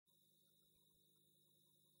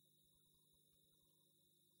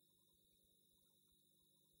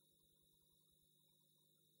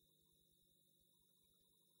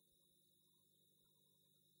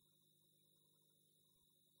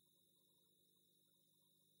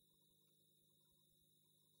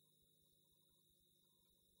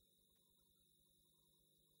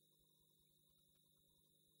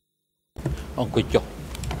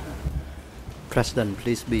President,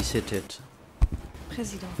 please be seated.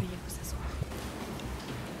 Président, veuillez vous asseoir.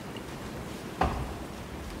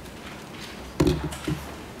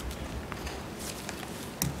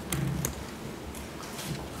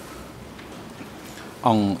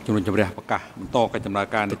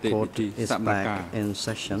 The court is back in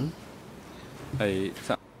session.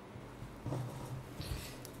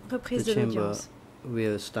 Reprise The de chamber l'audience.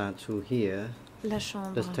 will start to hear La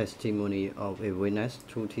Chambre the testimony of a witness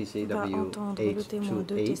through va TCW entendre le témoin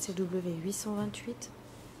de 828. TCW 828.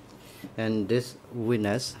 And this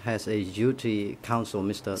witness has a duty counsel,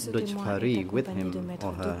 Mr. Ce témoin est Dujpari, with accompagné him de Maître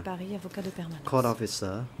or her. Paris, avocat de permanence. Court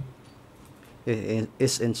officer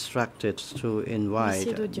is instructed to invite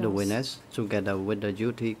Huissier the d'audience. witness together with the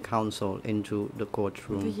duty counsel into the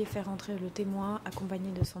courtroom. Veuillez faire entrer le témoin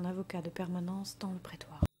accompagné de son avocat de permanence dans le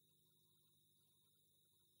prétoire.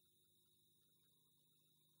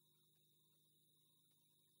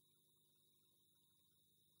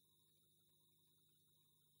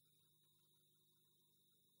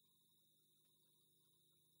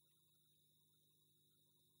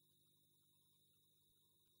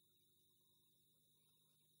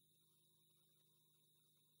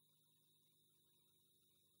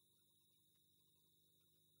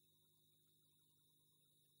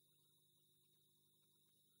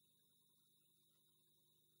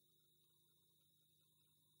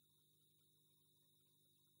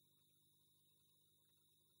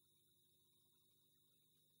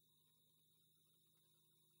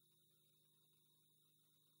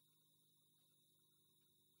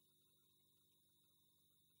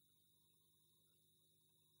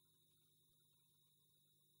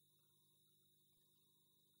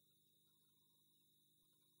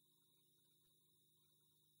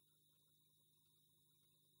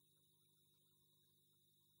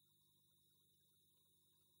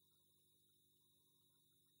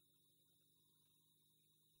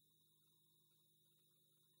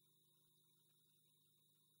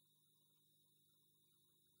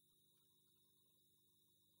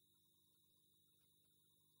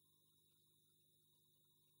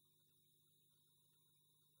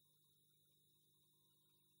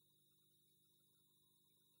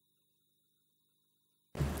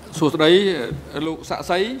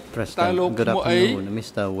 President, good afternoon,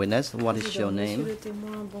 Mr. Witness. What is your Président, Monsieur name? le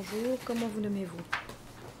témoin, bonjour. Comment vous nommez-vous?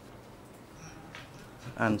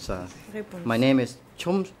 Answer. Réponse. My name is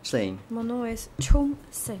CHHUM Seng. Mon nom est CHHUM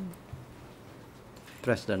Seng.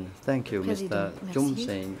 President, thank you, Président, Mr. CHHUM merci.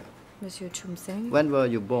 Seng. Monsieur CHHUM Seng. When were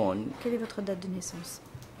you born? Quelle est votre date de naissance?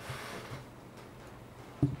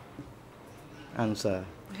 Answer.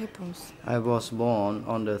 Réponse. I was born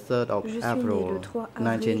on the 3rd of Je suis né April, le 3 avril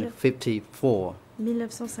 1954.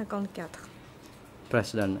 1954.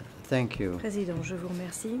 President, thank you. Président, je vous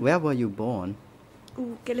remercie. Where were you born?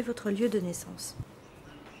 Ou quel est votre lieu de naissance?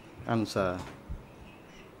 Answer.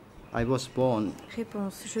 I was born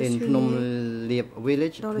Réponse. Je in suis Phnom né Liep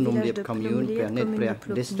village, dans le Phnom village Liep de commune, Phnom Pranet Liep, Prea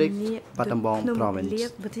commune district, de Battambang Phnom province.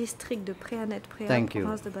 Liep, district de Pranet Prea, Thank you.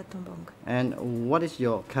 province de Battambang. And what is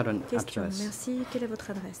your current Question. address? Merci. Quelle est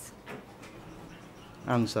votre adresse?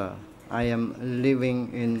 Answer. I am living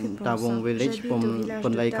in Réponse. Tawong village, J'habite au village de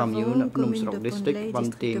Ponlay Tawong, commune, Phnom commune de Srok district, Ponlay, Ban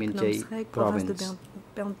district de Min Phnom Chey Srek, province de province.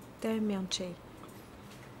 Ban Mein Chey.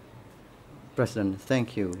 President,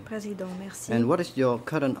 thank you. Président, merci. And what is your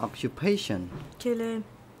current occupation? Quel est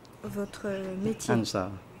votre métier? Answer.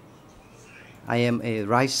 I am a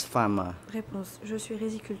rice farmer. Réponse. Je suis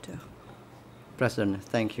riziculteur. President,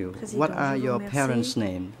 thank you. Président, What are je vous your remercie. parents'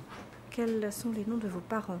 names? Quels sont les noms de vos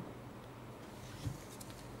parents?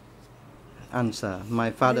 Answer.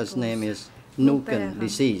 My father's Réponse. name is Mon Nuken, père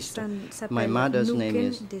deceased. s'appelle My mother's name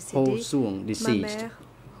Nuken, is décédé. Ho Suong, Ma deceased. mère,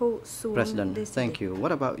 Ho Suong, President, décédée. thank you.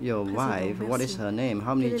 What about your Président, wife? What is merci. her name?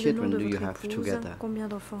 How Quel many est le nom children de do you votre have épouse? together? Combien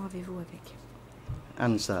d'enfants avez-vous avec?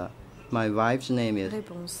 Answer. My wife's name is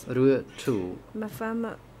Réponse. Rue Tu. Ma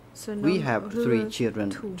femme se nomme We have Rue 3 children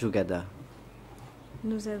Tu. together.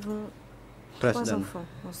 Nous avons 3 President, enfants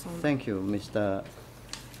ensemble. thank you, Mr.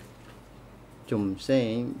 Chum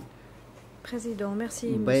Seng. Président, merci,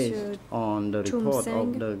 Based Monsieur. on the Chum report Seng,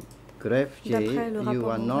 of the greffier, d'après le you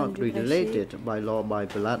rapport are oral not du greffier, related by law by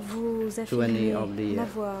blood Vous to any affirmez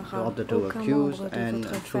of the two aucun accused membre de and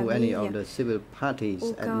votre to any famille, of the civil parties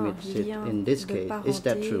aucun admitted lien in this de case. Is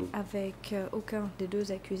that parenté true? avec aucun des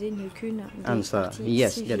deux accusés, ni aucune des Answer. parties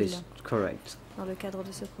Yes, that civiles is correct. dans le cadre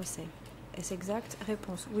de ce procès. Est-ce exact?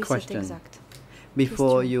 Réponse. Oui, c'est Question. exact.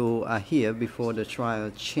 Before Question. you are here, before the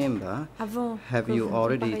trial chamber, Avant have que you vous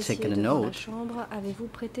already comparaissiez taken a devant la note? chambre, avez-vous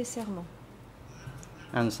prêté serment?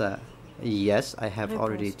 Answer. Yes, I have Réponse.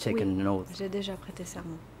 already taken Oui, note. j'ai déjà prêté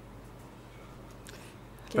serment.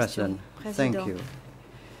 President, thank you.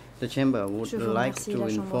 The Chamber would like to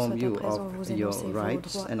inform you of your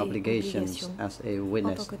rights and obligations as a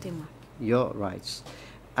witness. Your rights.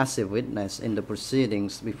 As a witness in the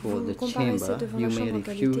proceedings before the Chamber, you may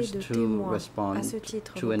refuse to respond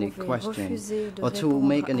to any question or to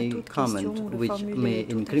make any comment which may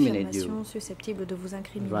incriminate you.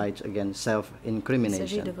 Right against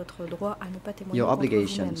self-incrimination. Your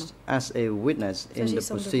obligations. As a witness in the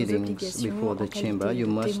proceedings before the Chamber, you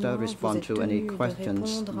must respond to any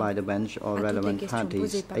questions by the bench or relevant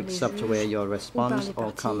parties, except where your response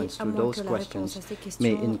or comments to those questions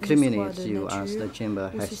may incriminate you, as the Chamber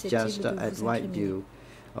has just advised you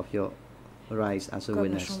of your rights as a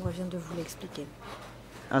witness.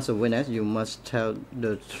 As a witness, you must tell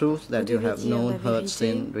the truth that you have known, heard,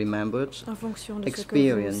 seen, remembered,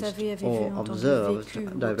 experienced, or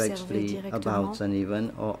observed directly about an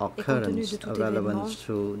event or occurrence relevant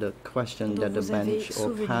to the question that the bench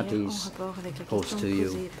or parties pose to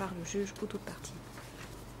you.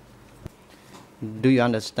 Do you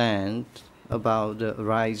understand about the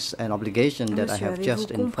rights and obligations that I have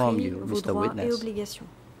just informed you, Mr. Witness?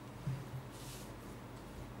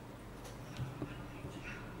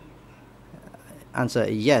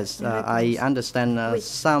 Answer: yes, I understand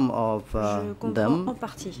some of them,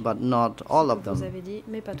 but not all of them.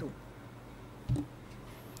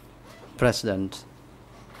 President,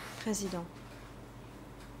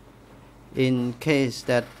 in case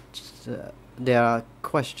that there are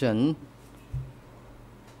questions,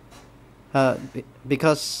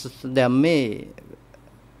 because there may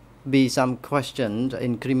be some questions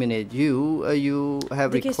incriminate you, you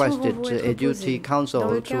have requested a duty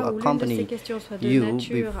counsel to accompany you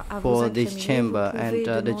before this chamber, and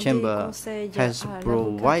the chamber has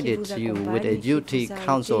provided you with a duty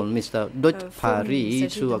counsel, Mr. Dut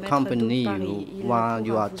Paris, to accompany you while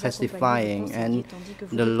you are testifying, and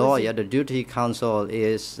the lawyer, the duty counsel,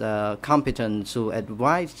 is competent to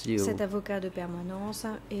advise you.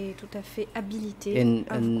 In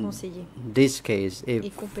this case,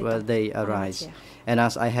 if they arise. And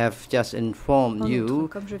as I have just informed you,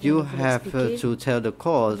 you have to tell the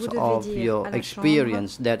court of your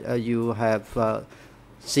experience that you have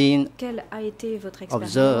seen,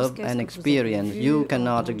 observed, and experienced. You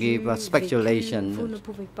cannot give speculation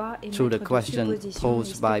to the question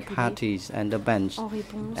posed by parties and the bench.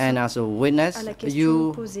 And as a witness,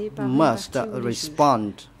 you must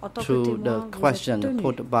respond to the question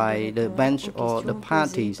put by the bench or the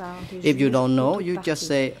parties. If you don't know, you just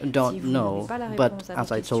say don't know. But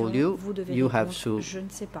as I told you, you have to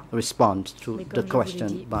respond to the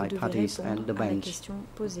question by parties and the bench.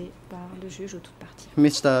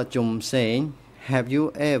 Mr. CHHUM Seng, have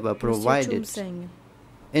you ever provided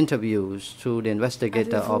interviews to the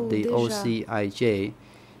investigator of the OCHJ?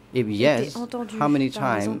 If yes, how many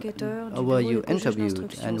times were you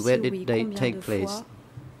interviewed, and where did they take place?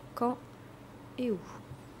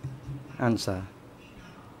 Answer: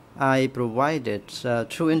 I provided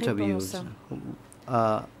 2 interviews.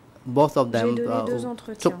 Both of them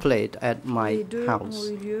took place at my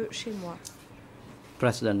house.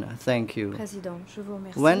 President, thank you.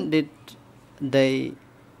 When did they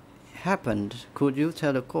happen? Could you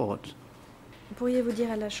tell the court? Pourriez-vous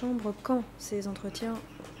dire à la Chambre quand ces entretiens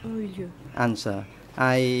ont eu lieu? Answer: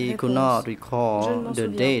 I could not recall the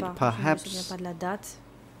date. Perhaps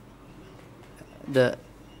the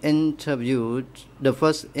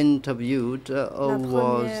first interview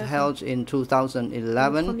was held in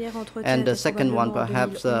 2011, and the second one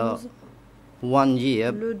perhaps 1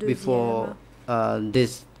 year before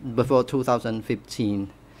before 2015.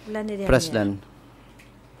 President,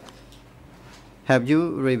 have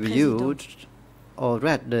you reviewed or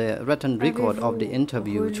read the written record of the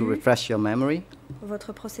interview to refresh your memory?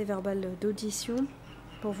 Votre procès verbal d'audition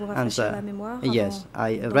pour vous rafraîchir la mémoire? Yes,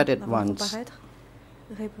 I read it once.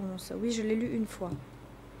 Réponse: oui, je l'ai lu une fois.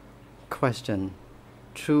 Question: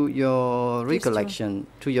 to your recollection,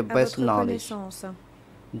 to your best knowledge,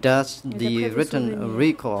 does the written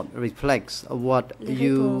record reflect what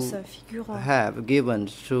you have given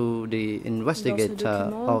to the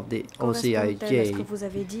investigator of the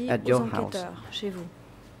OCHJ at your house?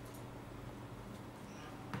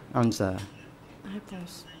 Answer: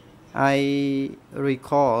 I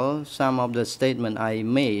recall some of the statements I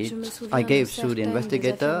gave to the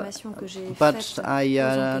investigator, but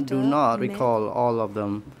I do not recall all of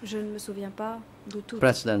them.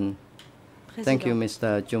 President, thank you,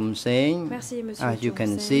 Mr. CHHUM Seng. As you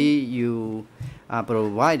can see, you are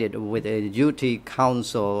provided with a duty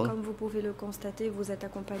counsel. Comme vous pouvez le constater, vous êtes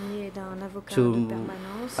accompagné d'un avocat de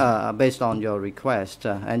permanence. Based on your request,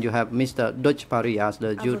 and you have Mr. Dutchpari as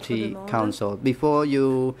the duty counsel. Before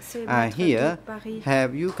you are here,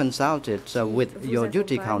 have you consulted with your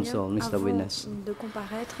duty counsel, Mr. Witness? De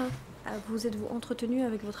comparaître, vous êtes-vous entretenu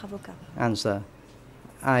avec votre avocat? Answer.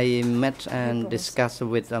 I met and discussed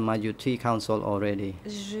with my duty counsel already.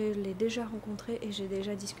 Je l'ai déjà rencontré et j'ai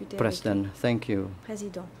déjà discuté President, avec lui. thank you.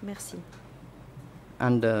 Président, merci.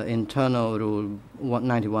 Under internal rule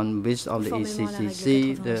 191 bis of the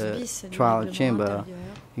ECCC, the trial chamber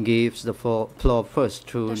gives the floor first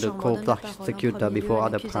to the co-prosecutor before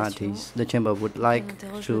other parties. The chamber would like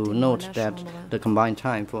to note that the combined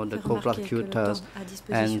time for the co-prosecutors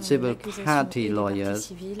and civil party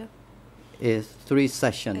lawyers is 3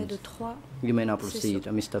 sessions. You may now proceed,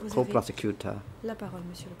 Mr. Co-Prosecutor. La parole,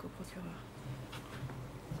 Monsieur le Co-procureur.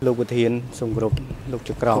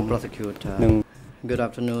 Co-Prosecutor. Good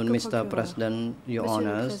afternoon, Mr. President, Your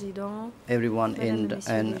Honors, everyone in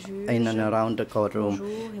and around the courtroom.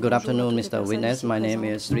 Good afternoon, Mr. Witness. My name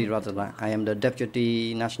is Sri Ratana. I am the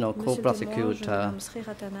Deputy National Co-Prosecutor.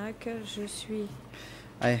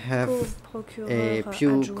 I have a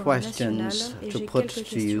few questions to put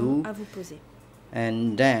to you,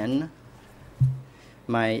 and then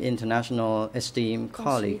my international esteemed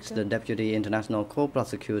colleagues, the Deputy International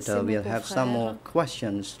Co-Prosecutor, will have some more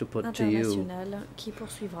questions to put to you.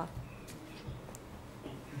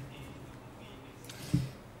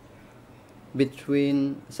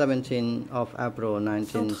 Between 17th of April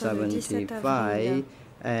 1975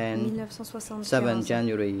 and 7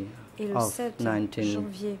 January of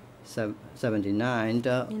 1979,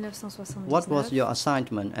 what was your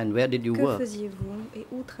assignment and where did you work?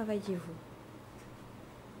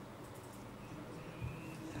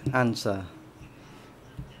 Answer.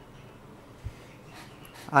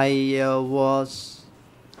 I was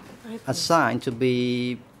assigned to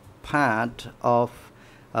be part of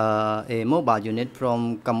a mobile unit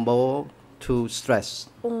from Cambo to Stress.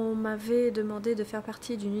 On m'avait demandé de faire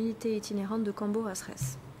partie d'une unité itinérante de Cambo à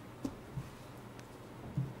Stress.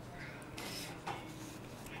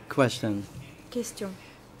 Question.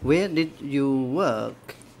 Where did you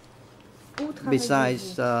work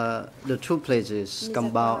besides the 2 places,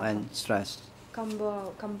 Cambao and Stress?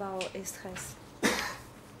 Cambao et Stress.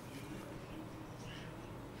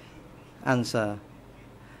 Answer.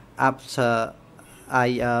 After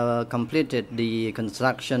I completed the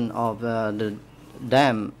construction of the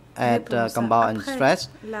dam at Cambao and Stress,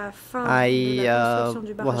 I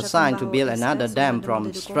was assigned to build another dam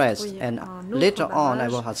from Stress, and later on I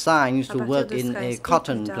was assigned to work in a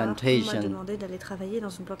cotton plantation.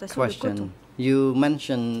 Question. You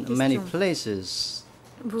mentioned many places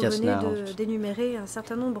just now.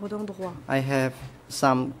 I have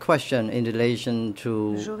some question in relation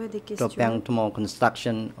to Tropang Tumor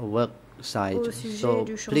construction work site, so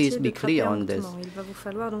please be clear on this.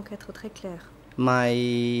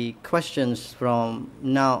 My questions from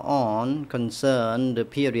now on concern the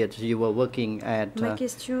period you were working at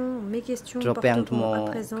Tropang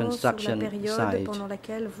Tumor construction site.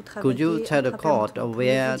 Could you tell the court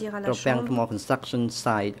where Tropang Tumor construction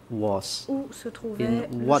site was? In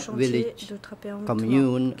what village,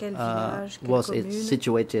 commune was it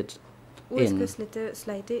situated in?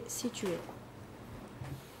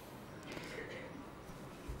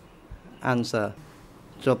 Answer.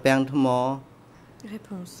 Tropang Tumor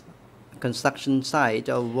construction site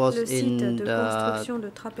was in the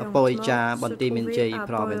Poicha, Banteay Meanchey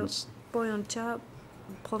province.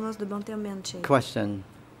 Question.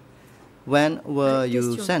 When were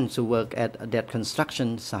you sent to work at that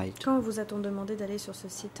construction site?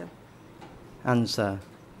 Answer.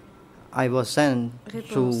 I was sent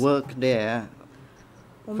to work there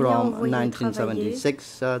from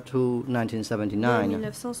 1976 to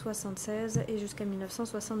 1979.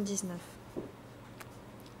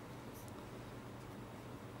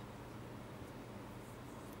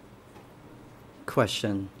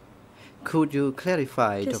 Question. Could you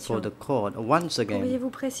clarify for the court once again?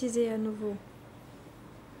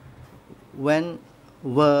 When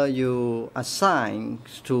were you assigned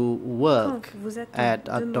to work at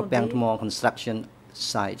a Tropang Tumor construction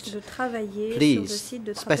site? Please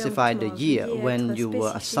specify the year when you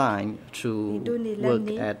were assigned to work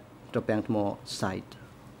at Tropang Tumor site.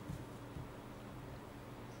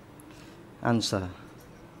 Answer.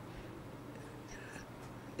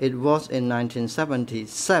 It was in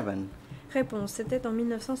 1977. Réponse. C'était en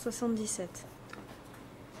 1977.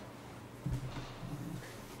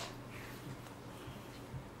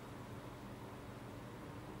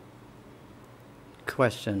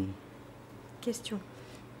 Question. Question.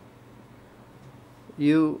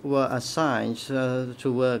 You were assigned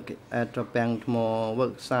to work at the Bankmore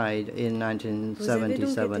worksite in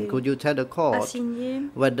 1977. Could you tell the court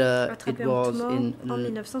whether it was in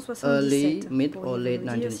early, mid, or late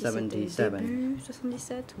 1977? Début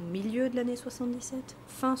 77 ou milieu de l'année 77,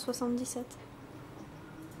 fin 77?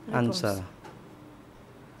 Answer.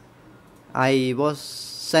 I was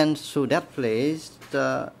sent to that place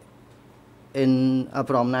from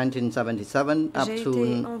 1977 up to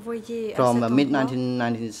mid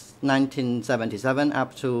 1977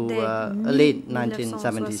 up to late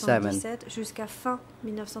 1977. Jusqu'à fin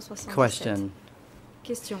 1977. Question.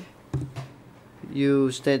 Question.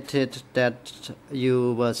 You stated that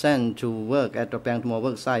you were sent to work at the Bankmore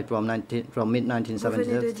worksite from mid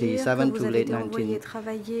 1977 to late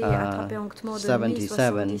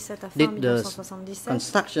 1977. Did the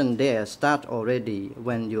construction there start already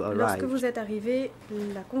when you arrived? Lorsque vous êtes arrivé,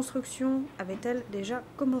 la construction avait-elle déjà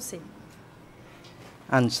commencé?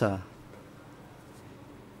 Answer.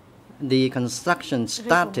 The construction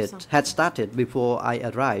had started before I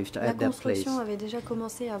arrived at that place. La construction avait déjà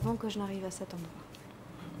commencé avant que je n'arrive à cet endroit.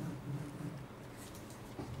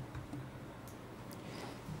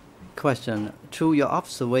 Question. Through your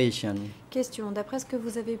observation, Question. D'après ce que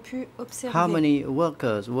vous avez pu observer, how many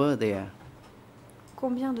workers were there?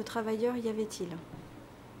 Combien de travailleurs y avait-il?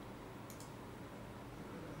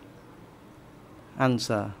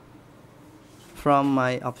 Answer. From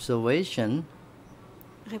my observation,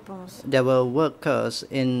 Réponse. there were workers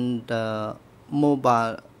in the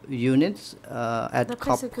mobile units at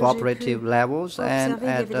cooperative levels and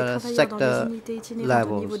at sector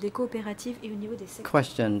levels.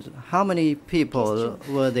 Question. How many people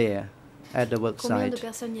were there at the work site?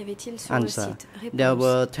 Answer. There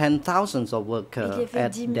were 10,000 of workers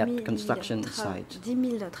at that construction site.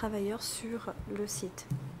 10 000 travailleurs sur le site.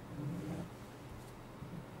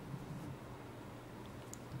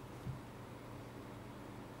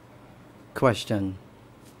 Question.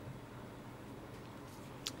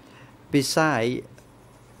 Besides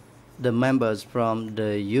the members from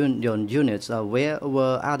the units, where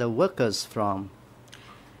were other workers from?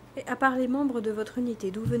 Et à part les membres de votre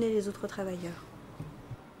unité, d'où venaient les autres travailleurs?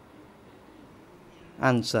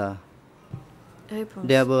 Answer. Réponse.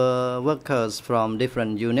 There were workers from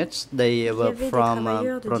different units. They were from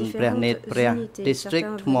Pranet Prea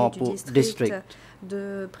district, Morpu district.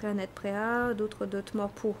 De Pranet Prea, d'autres de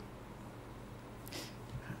Tmorpu.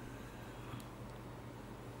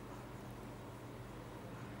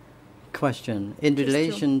 Question. In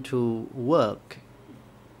relation to work,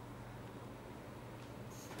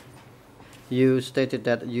 you stated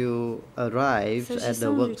that you arrived at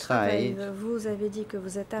the work site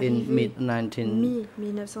in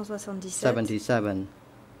mid-1977.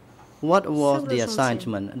 What was the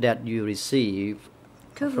assignment that you received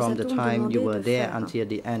from the time you were there until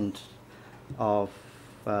the end of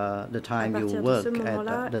the time you worked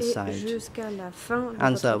at the site?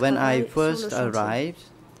 Answer. When I first arrived,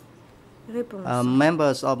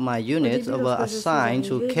 members of my unit were assigned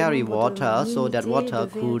to carry water so that water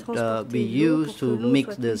could be used to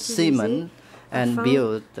mix the cement and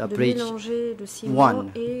build a bridge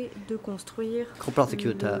 1.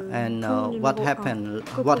 Co-prosecutor. And what happened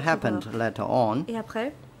later on? Et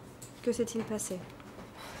après, que s'est-il passé?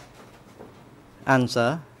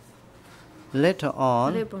 Answer. Later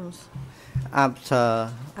on,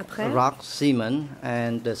 after rock, cement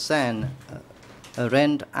and the sand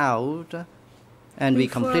ran out and we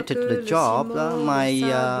completed the job, the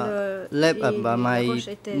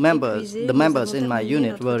members in my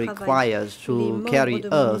unit were required to carry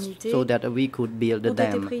earth so that we could build the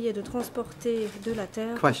dam.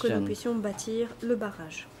 Question.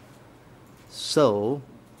 So,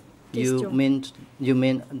 you mean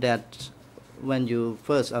that when you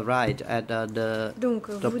first arrived at the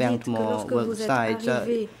Bankmore work site,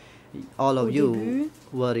 all of you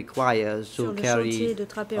were required to carry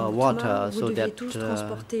water so that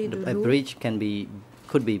a bridge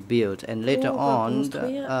could be built, and later on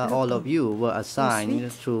all of you were assigned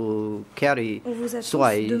to carry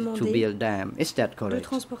soil to build dam. Is that correct?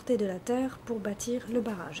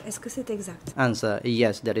 Answer.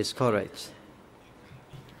 Yes, that is correct.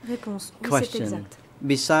 Question.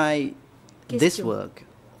 Besides this work,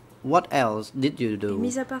 what else did you do?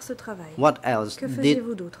 Mis à part ce travail, what else did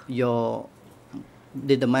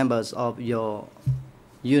the members of your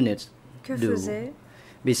unit do?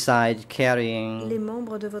 Besides carrying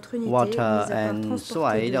water and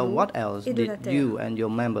soil, what else did you and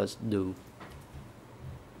your members do?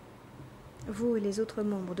 Vous et les autres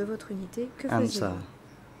membres de votre unité, que Answer.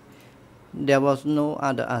 There was no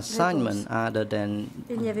other assignment Réponse. other than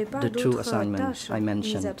Il n'y avait pas the two d'autres assignments tâches, I mis à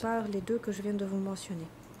mentioned. part les deux que je viens de vous mentionner.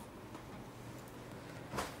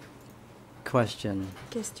 Question.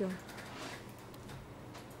 Question.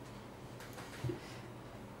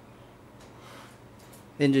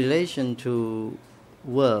 In relation to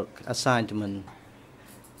work assignment,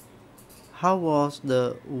 how was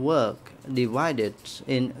the work divided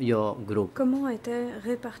in your group? Comment étaient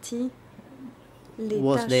réparties les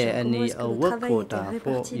Was tâches? there Comment any est-ce que le work travail était quota for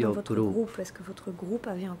réparti dans your votre group? groupe? Est-ce que votre groupe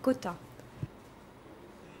avait un quota?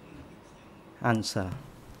 Answer.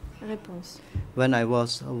 Réponse. When I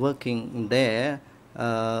was working there,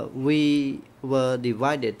 we were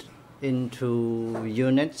divided into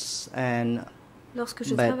units and Lorsque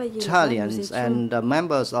je travaillais là-bas, nous battalions, étions and the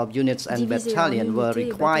members of units and divisés en battalions were unités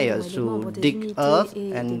et required bataillons, et les to membres des dig unités earth et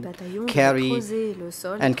des and bataillons devaient carry creuser le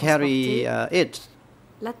sol et and carry transporter it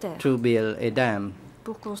la terre to build a dam.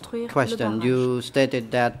 pour construire le Question. barrage. You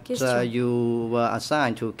stated that Question. you were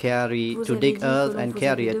assigned to Vous avez dig dit que earth l'on and vous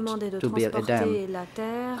carry avait it demandé de to build a dam. transporter la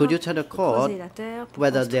terre, Could you tell the de court creuser la terre pour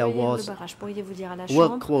whether there construire le was barrage? Pourriez-vous dire à la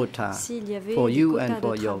work Chambre quota s'il y avait for des you quotas and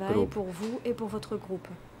for de your travail group? pour vous et pour votre groupe?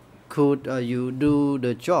 Could you do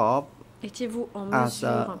the job Étiez-vous en as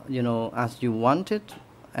mesure as you wanted?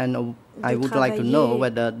 And I de would like to know travailler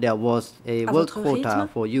whether there was a à work votre quota rythme?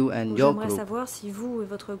 for you and ou your j'aimerais group. savoir si vous et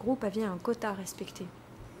votre groupe aviez un quota à respecter?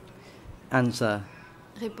 Answer.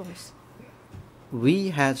 Réponse. We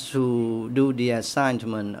had to do the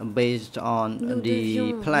assignment based on Nous the devions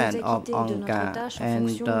nous plan of acquitter de notre Anka, tâche en and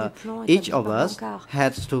fonction du plan each établi of par us Ankar.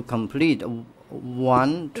 had to complete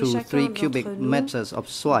 1 to chacun 3 d'entre cubic nous meters of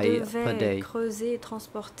soil per devait day. creuser et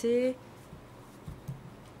transporter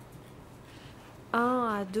 1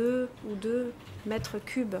 à 2 ou 2 mètres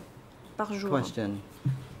cubes par jour. Question.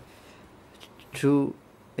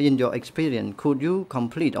 In your experience, could you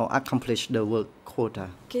complete or accomplish the work quota?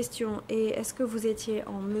 Question. Et est-ce que vous étiez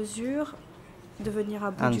en mesure de venir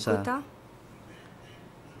à bout du Answer. quota?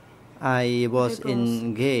 I was Réponse.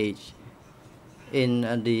 engaged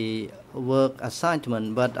in the work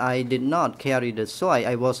assignment, but I did not carry the soil.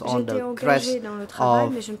 I was on J'étais the engagée crest dans le travail,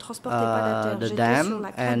 of mais je ne transportais pas la terre. the J'étais sur dam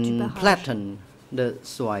la crête du and barrage. flatten the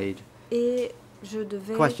soil. Et je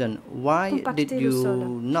devais... Question. Why compacter did le sol.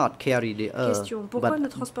 you not carry the earth Question. Pourquoi ne but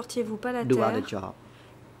transportiez-vous pas la do terre? other job?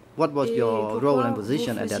 What was Et your pourquoi role and vous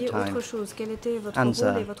position at that faisiez time? autre chose? Quel était votre Answer.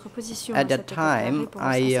 rôle et votre position At à that cette époque-là? time, Réponse.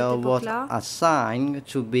 À I cette was époque-là, assigned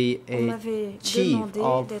to be on a m'avait chief demandé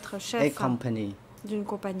of d'être a chef company. d'une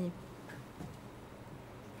compagnie.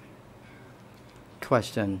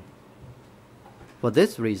 Question. For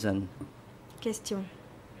this reason, Question.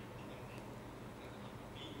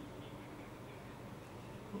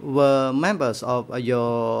 were members of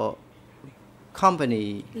your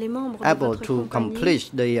company Les membres de able votre to compagnie accomplish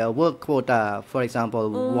the work quota, for example,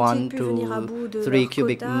 ont-ils 1 pu venir à to bout de 3 leur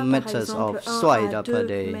cubic quota, par meters exemple of 1 soil à per 2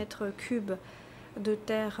 day? mètres cubes de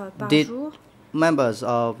terre par Did jour? members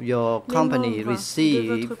of your Les company membres de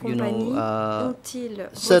receive, votre compagnie ont-ils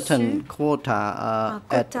certain reçu quota un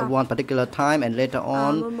at quota one particular time, and later à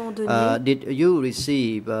un on, moment donné, did you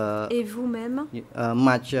receive et vous-même,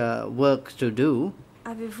 much work to do?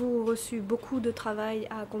 avez-vous reçu beaucoup de travail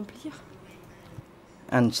à accomplir?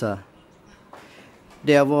 Answer.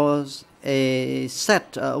 There was a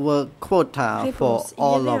set work quota for Réponse. Il y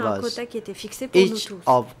all avait of un us. quota qui était fixé pour nous Each tous.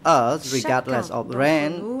 of us, regardless Chacun of d'entre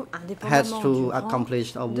rank, nous, has indépendamment to du rang,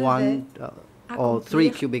 accomplish devait 1 or 3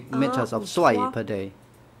 accomplir cubic 1 meters ou of soil 3 per day.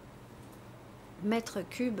 mètres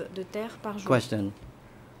cubes de terre par jour. Question.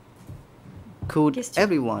 Could Question.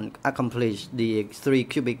 everyone accomplish the 3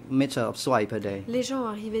 cubic meters of soil per day? Les gens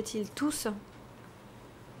arrivaient-ils tous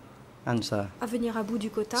Answer. à venir à bout du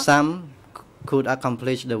quota? Some could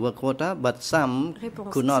accomplish the work quota, but some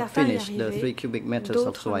Réponse. could not Certains y finish the arrivaient, 3 cubic meters of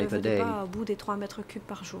d'autres soil ne per venaient day. pas à bout des 3 mètres cubes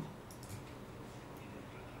par jour.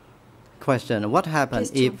 Question. What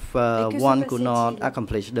happens Question. if Et que se one could not passait-il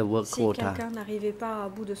accomplish the work si quota? quelqu'un n'arrivait pas à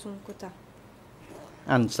bout de son quota?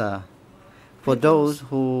 Answer. For Réponse. those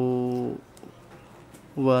who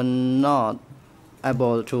were not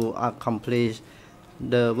able to accomplish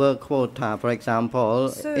the work quota, for example,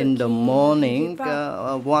 Ceux in the qui morning, n'arrivaient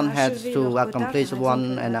pas one à has achever to leur quota, accomplish par exemple, 1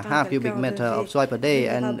 le and a matin, half cubic quelqu'un meter devait of soil per day,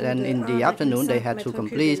 venir à and bout then de in the afternoon they 1,5 had to mètres cubes, et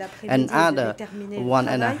complete l'après-midi, ils another devaient terminer le 1 and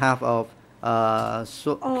a travail half of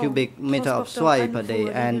en cubic meter of transportant à soil per day.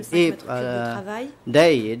 nouveau And 1,5 if mètres cubes de travail.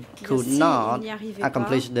 they could s'ils not n'y arrivaient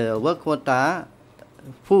accomplish pas, the work quota,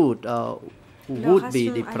 food leur would be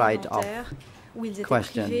ration deprived of. alimentaire, où ils étaient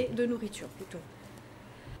Question. privés de nourriture plutôt.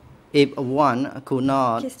 If one could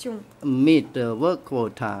not Question. meet the work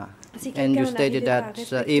quota, Si and you quelqu'un stated n'arrivait pas à that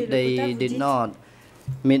respecter if le they quota, vous did dites not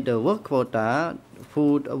meet the work quota,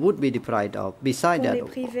 food would be deprived of. Besides that,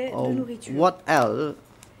 what else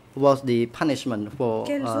was the punishment for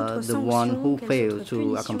the one who failed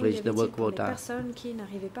to accomplish the work quota?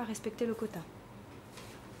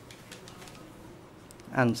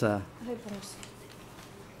 Answer. Réponse.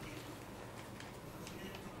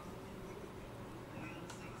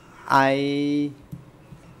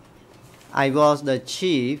 I was the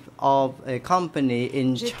chief of a company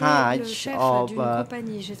in charge of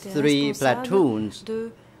 3 platoons.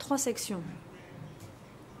 De 3 sections.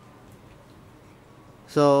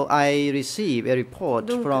 So I received a report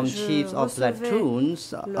from chiefs of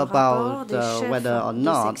platoons about whether or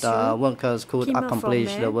not workers could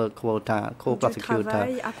accomplish the work quota.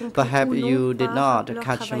 Co-prosecutor, perhaps you did not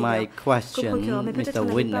catch my question, Mr.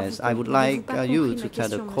 Witness. I would like you to tell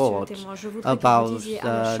the court about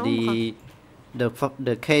the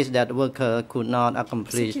case that worker could not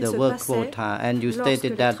accomplish the work quota, and you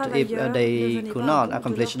stated that if they could not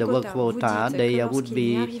accomplish the work quota, they would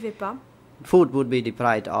be food would be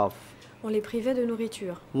deprived of. On les privait de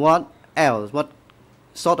nourriture. What else? What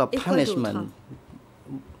sort of punishment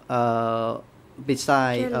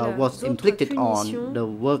besides was inflicted on the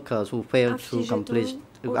workers who failed to accomplish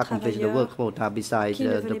the work quota besides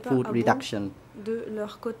the food reduction? De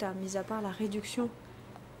leur quota, mis à part la réduction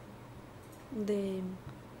des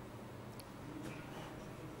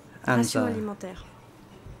rations alimentaires.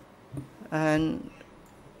 And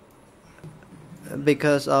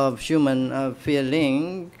because of human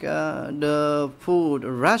feeling, the food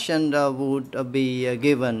ration would be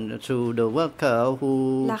given to the worker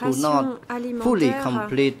who could not fully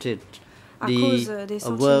completed the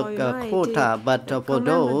work quota, but for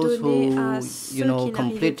those who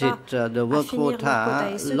completed the work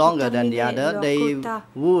quota longer than the other, they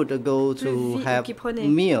would go to have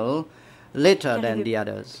meal later than the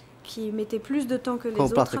others. Qui mettaient plus de temps que les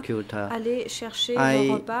autres, allaient chercher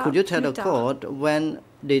leur repas could you tell plus the court when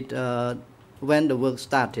the work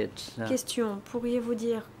started? Question, pourriez-vous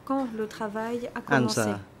dire quand le travail a commencé?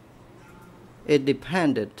 Answer. It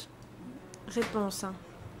depended. Réponse.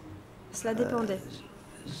 Cela dépendait.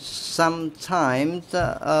 Sometimes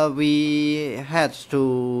we had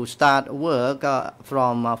to start work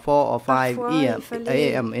from 4 or 5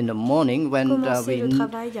 a.m. in the morning when we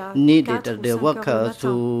needed the workers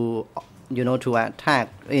to attack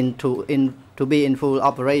to be in full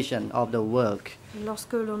operation of the work.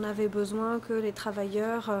 Lorsque l'on avait besoin que les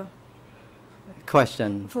travailleurs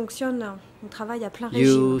fonctionnent, on travaille à plein régime.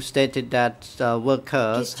 You stated that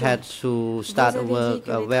workers had to start work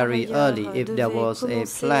very early if there was a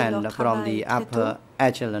plan from the upper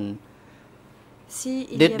echelon.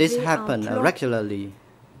 Did this happen regularly?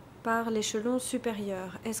 Par l'échelon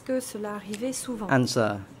supérieur. Est-ce que cela arrivait souvent?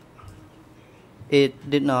 Answer. It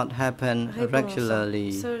did not happen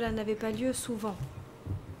regularly. Cela n'avait pas lieu souvent.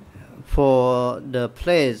 For the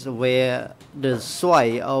place where the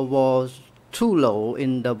soil was too low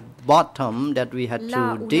in the bottom that we had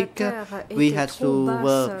to dig, we had to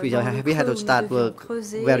work. We had to start work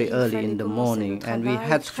very early in the morning, and we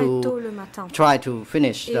had to try to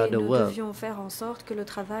finish the work. Nous devions faire en sorte que le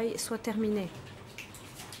travail soit terminé.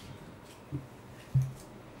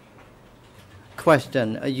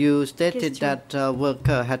 Question: you stated that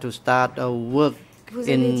worker had to start work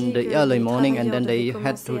in the early morning and then they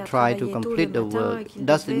had to try to complete the work.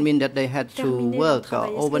 Does it mean that they had to work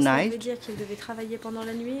overnight?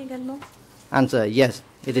 Answer: yes,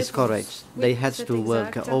 it is correct. They had to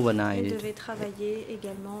work overnight.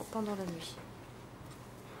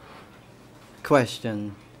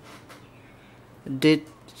 Question: did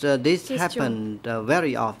this happen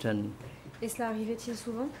very often? Et cela arrivait-il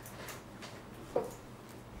souvent?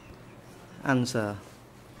 Answer: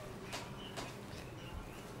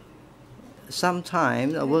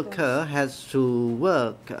 sometimes a worker has to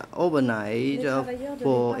work overnight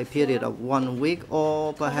for a period of 1 week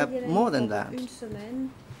or perhaps more than that. Une semaine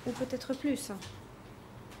ou peut-être plus.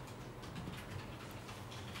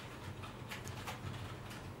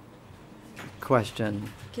 Question: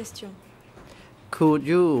 Could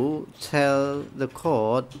you tell the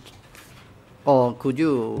court, or could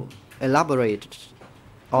you elaborate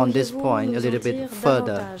on this point a little bit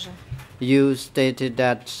further? You stated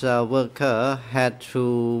that worker had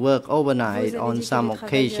to work overnight on some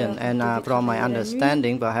occasion, and from my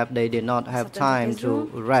understanding, perhaps they did not have time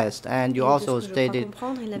to rest. And you also stated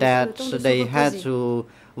that they had to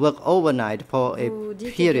work overnight for a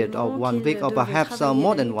period of 1 week or perhaps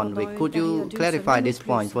more than 1 week. Could you clarify this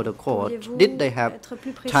point for the court? Did they have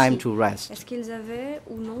time to rest? Est-ce qu'ils avaient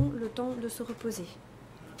ou non le temps de se reposer?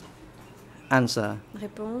 Answer: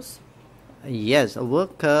 Réponse: yes, a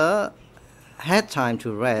worker had time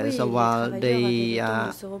to rest Oui, while les they travailleurs avaient le temps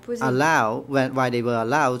de se reposer. while they were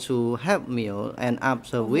allowed to have meal, and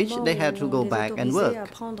after Au which moment they had où to on go les back and autorisait à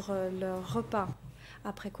work. prendre leur repas,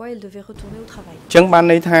 après quoi ils devaient retourner au travail. ចឹងបាន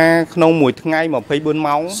ន័យថាក្នុងមួយថ្ងៃ24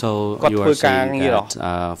ម៉ោង So គាត់ you ធ្វើ are ការ saying ងារ that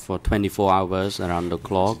for 24 hours around the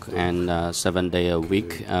clock and 7 days a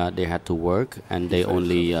week they had to work, and they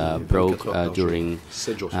only broke during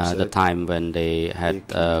the time when they had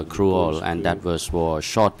cruel, and that was for a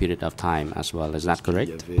short period of time as well. Is that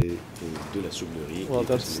correct? Well,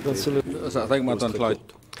 that's a little...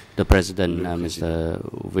 The President, Mr.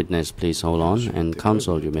 Witness, please hold on, and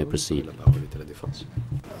Counsel, you may proceed.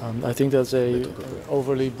 I think that's a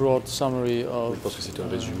overly broad summary of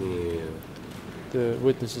the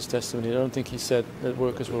witness's testimony. I don't think he said that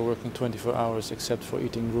workers were working 24 hours except for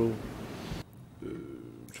eating gruel.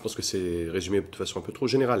 Je pense que c'est résumé de façon un peu trop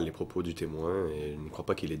générale les propos du témoin, et je ne crois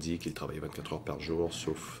pas qu'il ait dit qu'il travaillait 24 heures par jour,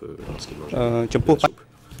 sauf lorsqu'il mangeait de la soupe.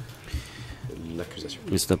 L'accusation.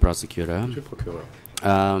 Mr. Prosecutor. Monsieur le procureur.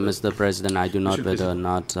 Mr. President, I do not know whether or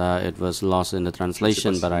not it was lost in the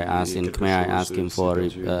translation, but I asked in Khmer, I asked him for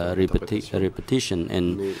repetition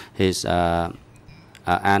in his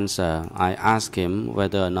answer. I asked him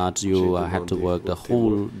whether or not you had to work the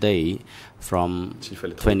whole day from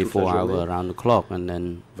 24 hours around the clock, and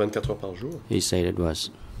then 24 heures par jour. He said it was.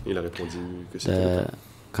 Il a répondu que c'était le cas.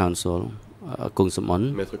 Counsel, Kung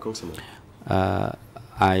Samon. Maître Kung Samon.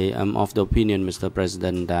 I am of the opinion, Mr.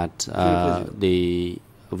 President, that the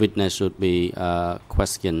witness should be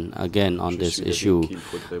questioned again on this issue,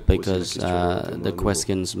 because the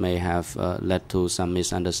questions may have led to some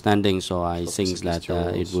misunderstanding. So I think that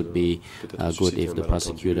it would be good if the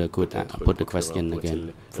prosecutor could put the question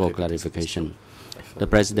again for clarification. The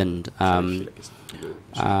President,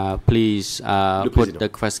 please put the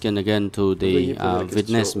question again to the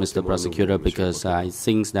witness, Mr. Prosecutor, because I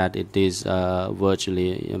think that it is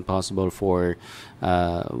virtually impossible for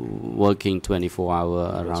working 24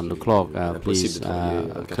 hours around the clock. Please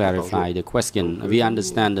clarify the question. We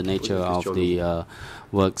understand the nature of the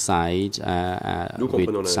work site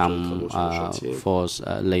with some forced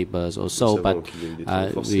labors or so, but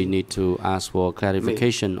we need to ask for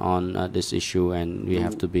clarification on this issue, and we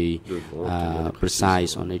have to be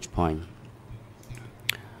precise on each point.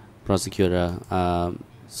 Prosecutor,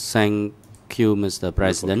 thank you, Mr.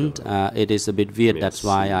 President. It is a bit weird, that's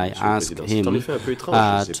why I asked him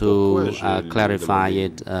to clarify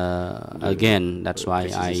it again. That's why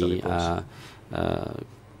I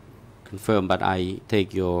confirm, but I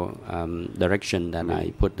take your direction that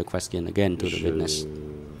I put the question again to the witness.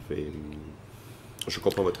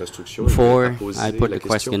 Before I put the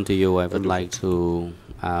question to you, I would like to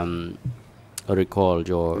recall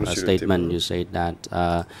your statement. You said that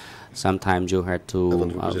sometimes you had to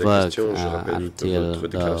work until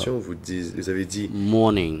the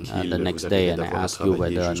morning the next day, and I asked you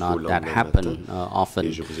whether or not that happened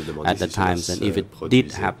often at the times, and if it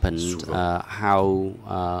did happen, how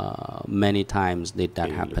many times did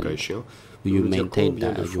that happen? Will you maintain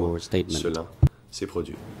that your statement?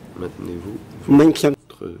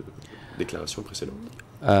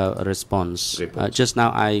 Response. Just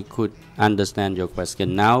now I could understand your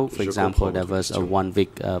question. Now, for example, there was a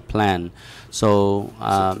 1-week plan. So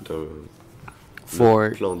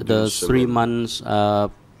for the 3 months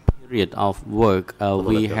period of work,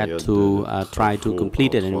 we had to try to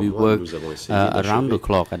complete it, and we worked around the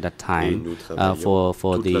clock at that time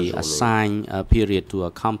for the assigned period to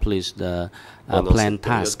accomplish the planned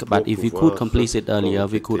task. But if we could complete it earlier,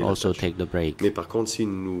 we could also take the break.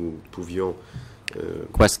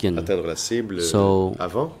 Question. So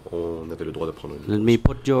let me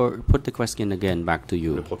put the question again back to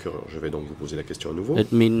you.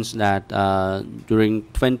 It means that during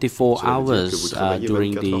 24 hours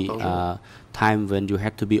during the time when you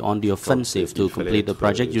had to be on the offensive to complete the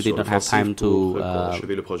project, you did not have time to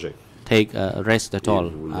take rest at all.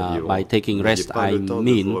 By taking rest, I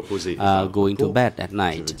mean going to bed at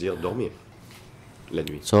night.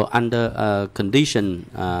 So under a condition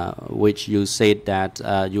which you said that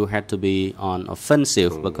you had to be on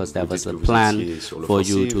offensive because there was a plan for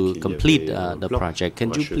you to complete the project,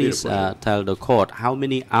 can you please tell the court how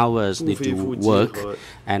many hours did you work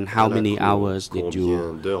and how many hours did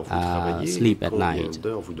you sleep at night?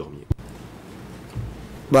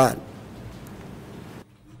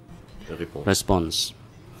 Response.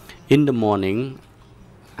 In the morning,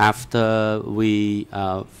 after we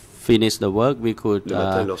finish the work, we could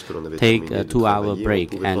take a 2-hour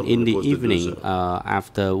break, and in the evening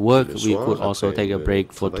after work we could also take a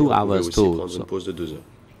break for 2 hours too. So,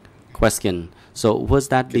 Question. So was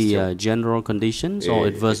that the general conditions, or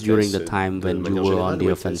it was during the time when you were on the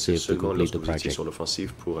offensive to complete the project?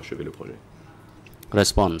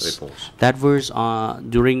 Response. That was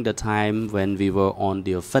during the time when we were on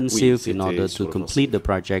the offensive in order to complete the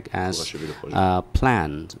project as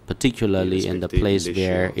planned, particularly in the place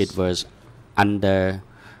where it was under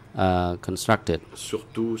constructed.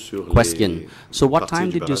 Question. So what time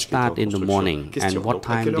did you start in the morning, and what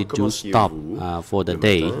time did you stop for the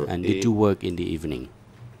day, and did you work in the evening?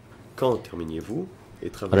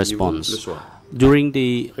 Response. During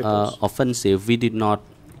the offensive, we did not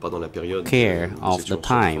care of the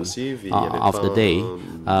time of the day.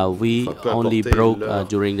 We only broke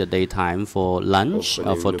during the daytime for lunch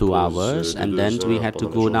for 2 hours, and then we had to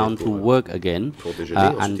go down to work again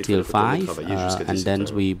until 5, and then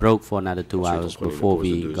we broke for another 2 hours before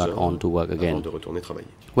we got on to work again.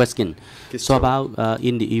 Question. So about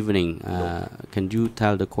in the evening, can you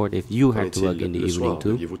tell the court if you had to work in the evening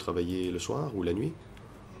too?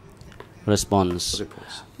 Response.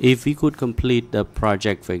 If we could complete the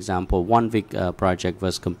project, for example, 1 week project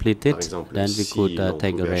was completed, then we could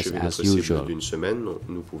take a rest as usual.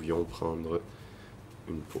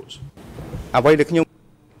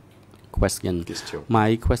 Question.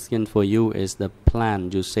 My question for you is the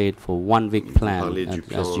plan you said for 1 week plan,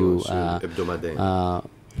 as you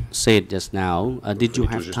said just now. Did you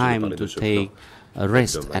have time to take a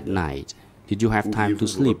rest at night? Did you have time to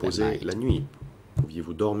sleep at night?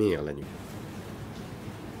 Pouviez-vous dormir la nuit?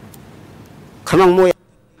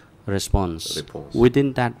 Response.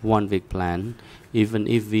 Within that 1 week plan, even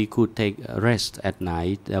if we could take a rest at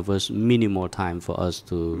night, there was minimal time for us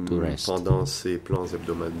to rest. Pendant ces plans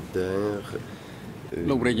hebdomadaires, si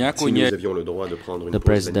nous avions le droit de prendre une The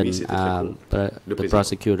pause la nuit, President, c'était très court. the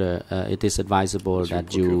prosecutor, it is advisable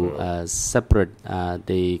that you separate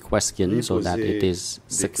the question so that it is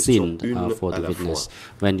succinct for the witness.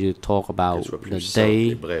 When you talk about the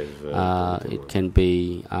day, it can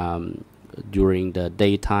be during the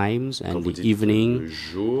daytimes and the evening,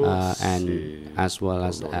 and as well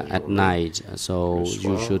as at night. So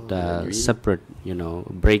you should separate,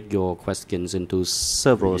 break your questions into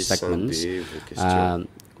several segments.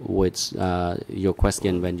 With your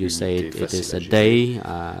question, when you say it is a day,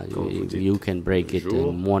 you can break it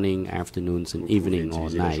in morning, afternoons, and evening or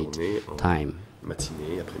night time.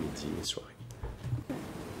 Matinée, après-midi et soirée.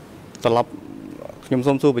 ខ្ញុំ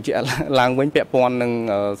សូមសួរបញ្ជាក់ឡើងវិញពាក់ព័ន្ធនឹង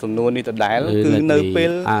សំណួរនេះដដែលគឺនៅពេ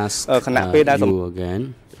លខណៈពេលដែល again.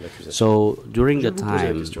 So during the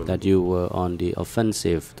time that you were on the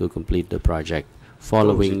offensive to complete the project,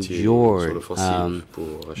 following your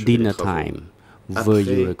dinner time, were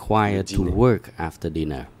you required to work after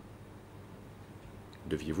dinner?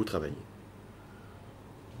 Deviez-vous travailler?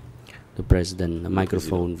 The President, the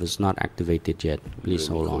microphone was not activated yet. Please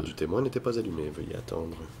hold on. Le micro du témoin n'était pas allumé. Veuillez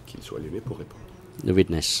attendre qu'il soit allumé pour répondre. The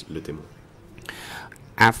witness. Le témoin.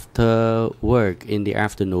 After work in the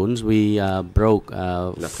afternoons, we broke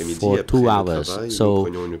for 2 hours. So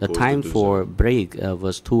the time for break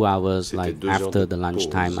was 2 hours, like after the lunch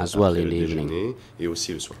time as well in the evening.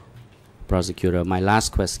 Prosecutor, my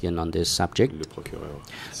last question on this subject.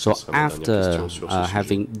 So after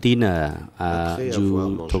having dinner,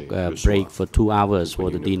 you took a break for 2 hours for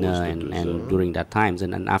the dinner and during that times,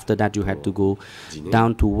 and after that you had to go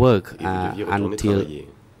down to work until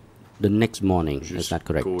the next morning. Is that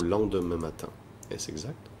correct?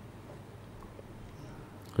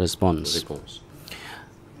 Response.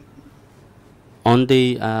 On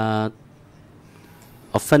the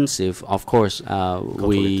offensive, of course,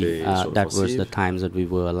 that was the times that we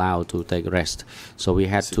were allowed to take rest, so we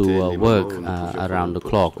had to work around the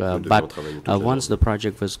clock, but once the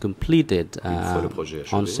project was completed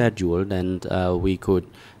on schedule, then we could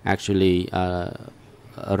actually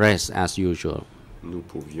rest as usual.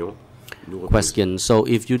 Question. So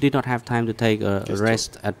if you did not have time to take a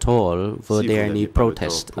rest at all, were there any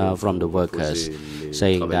protests from the workers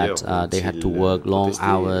saying that they had to work long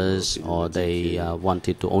hours, or they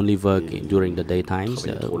wanted to only work during the daytimes?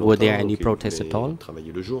 Were there any protests at all?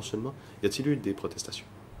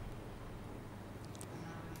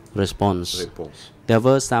 Response. There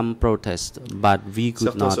were some protests, but we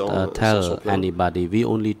could not tell anybody. We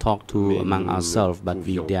only talked to among ourselves, but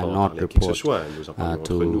we dare not report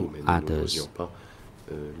to others.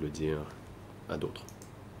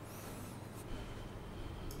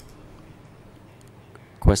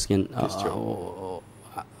 Question.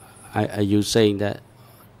 Are you saying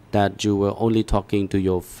that you were only talking to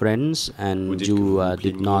your friends and you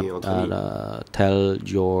did not tell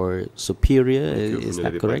your superior? Is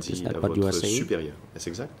that correct? Is that what you are saying?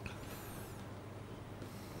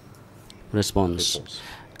 Response.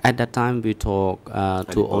 At that time, we talk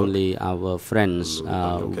to only our friends.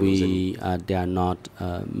 We dare not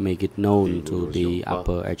make it known to the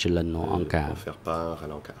upper echelon or Ankar.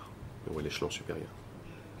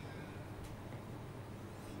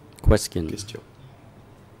 Question.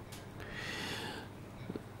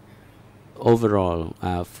 Overall,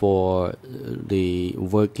 for the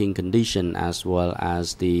working condition as well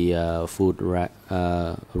as the food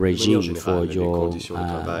regime for your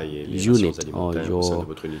unit or your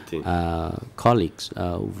colleagues,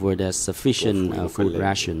 were there sufficient food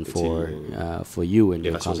ration for you and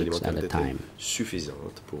your colleagues at the time?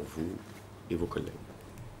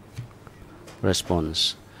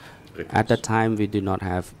 Response. At the time, we did not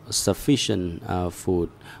have sufficient food.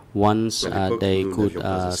 Once they could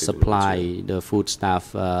supply the food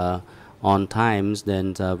stuff on times,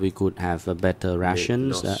 then we could have better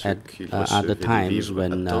rations. At other times,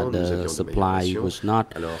 when the supply was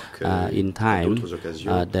not in time,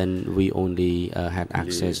 then we only had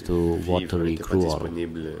access to watery gruel.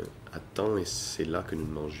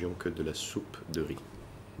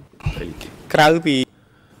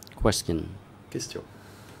 Question.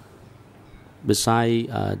 Besides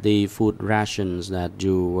the food rations that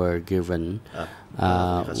you were given,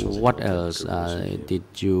 what else did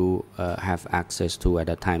you have access to at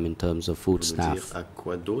that time in terms of food stuff?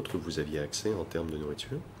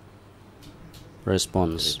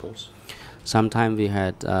 Response. Sometimes we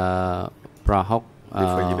had prahok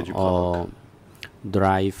or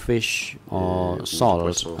dry fish or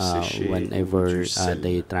salt whenever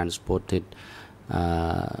they transported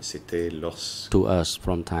to us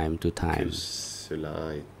from time to time.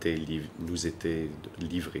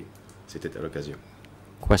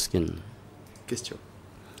 Question.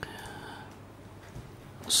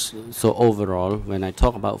 So overall, when I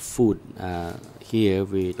talk about food, here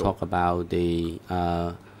we talk about the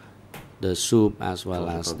soup as well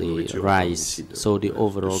as the rice. So the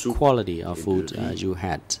overall quality of food you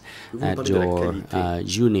had at your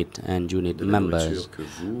unit and unit members,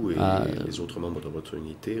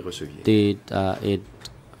 did it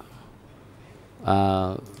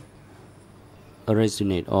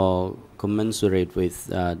resonate or commensurate with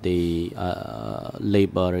the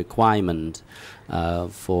labor requirement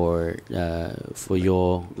for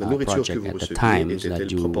your project at the time,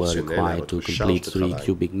 that you were required to complete 3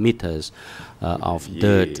 cubic meters of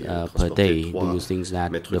dirt per day? Do you think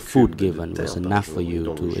that the food given was enough for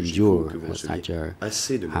you to endure such a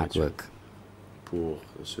hard work?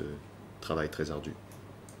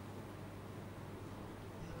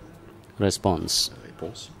 Response.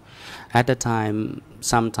 At the time,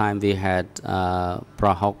 sometimes we had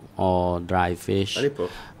prahok or dry fish.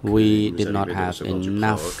 We did not have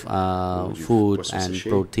enough food and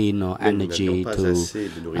protein or energy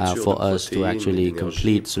for us to actually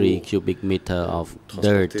complete 3 cubic meters of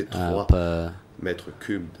dirt per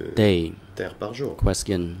day.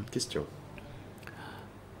 Question.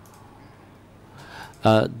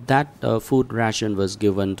 That food ration was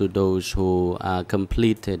given to those who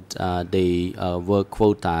completed the work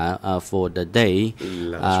quota for the day.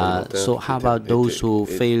 So how about those who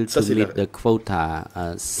failed to meet the quota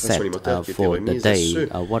set for the day?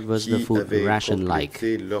 What was the food ration like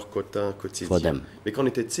for them? Mais qu'en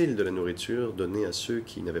était-il de la nourriture donnée à ceux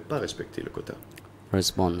qui n'avaient pas respecté le quota?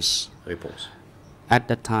 Réponse. At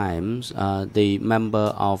the times, the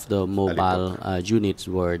member of the mobile units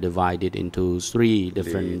were divided into 3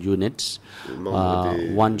 different units.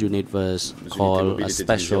 One unit was called a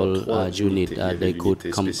special unit. They could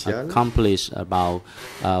accomplish about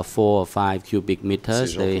 4 or 5 cubic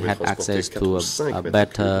meters. They had access to a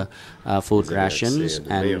better food rations,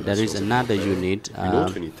 and there is another unit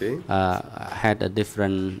had a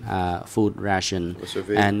different food ration,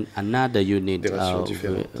 and another unit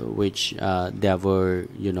which there were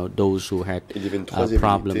those who had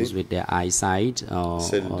problems with their eyesight,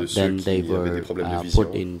 then they were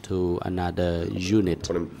put into another unit.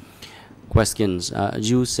 Questions.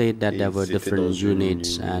 You said that there were different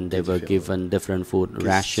units and they were given different food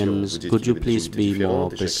rations. Could you please be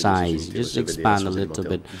more precise? Just expand a little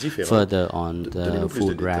bit further on the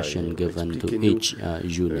food ration given to each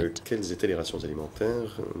unit. Quelles étaient les rations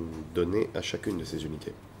alimentaires données à chacune de ces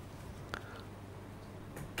unités?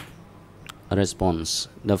 Response.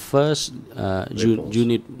 The first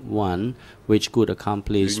unit 1, which could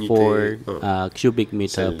accomplish 4 cubic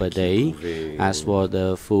meter per day. As for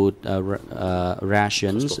the food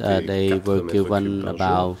rations, they were given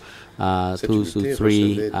about 2 to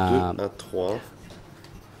 3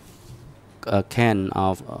 can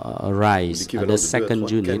of rice, the second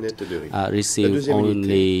unit received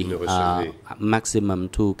only maximum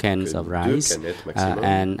 2 cans of rice,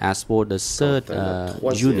 and as for the third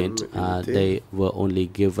unit, they were only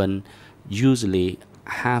given usually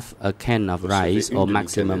half a can of rice or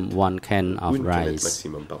maximum 1 can of rice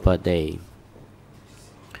per day.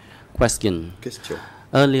 Question.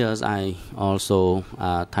 Earlier, I also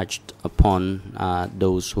touched upon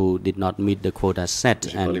those who did not meet the quota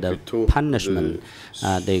set and the punishment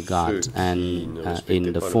they got, and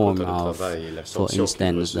in the form of, for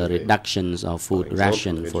instance, the reductions of food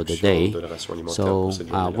ration for the day. So,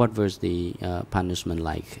 what was the punishment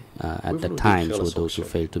like at the time for those who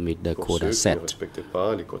failed to meet the quota set?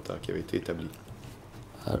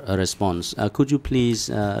 A response. Could you please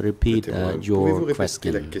repeat your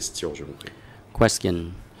question?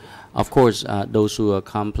 Question. Of course, those who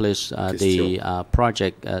accomplish the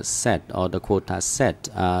project set or the quota set,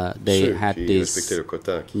 they had this,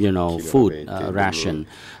 food ration.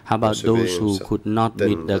 How about those who could not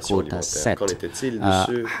meet the quota set?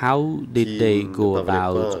 How did they go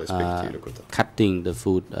about cutting the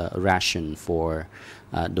food ration for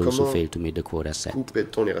those who failed to meet the quota set?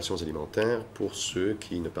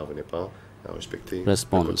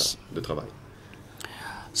 Response.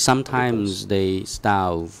 Sometimes they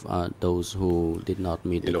starve those who did not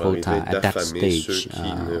meet the quota at that stage.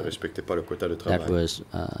 That was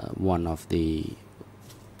one of the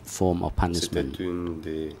form of punishment.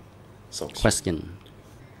 Question.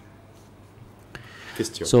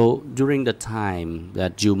 So during the time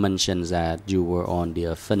that you mentioned that you were on the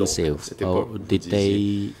offensive, did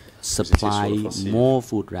they supply more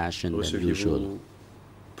food ration than usual?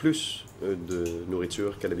 De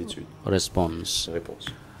nourriture qu'à l'habitude. Response.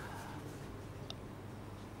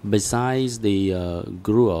 Besides the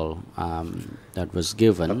gruel that was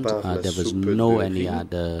given, there was no any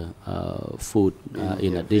other food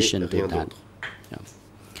in addition to that. Yeah.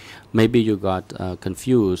 Maybe you got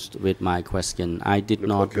confused with my question. I did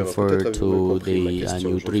not refer to the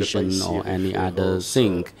nutrition or any other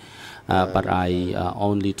thing, but I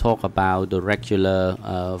only talk about the regular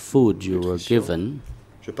food you were given.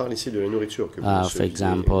 Je parle ici de la nourriture que vous for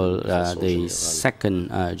example, the second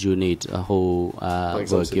unit who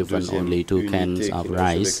were given only 2 cans of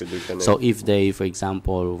rice. So if they, for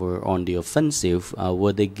example, were on the offensive,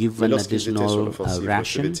 were they given additional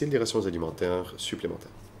ration? Des rations alimentaires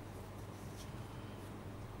supplémentaires?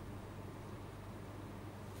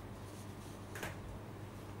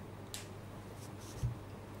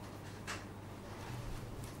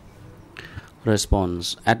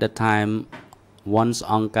 Response. At the time, once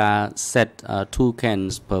Anka set 2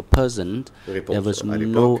 cans per person, there was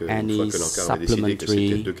no any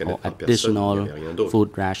supplementary or additional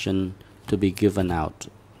food ration to be given out.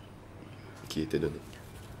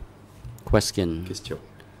 Question.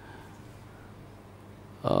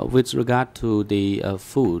 With regard to the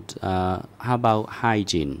food, how about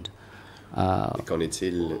hygiene?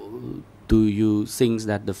 Do you think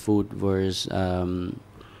that the food was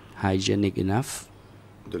hygienic enough?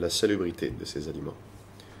 De la salubrité de ces aliments.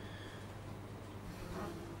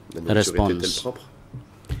 La nourriture était-elle propre?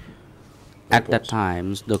 At that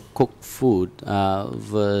time, the cooked food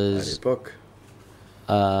was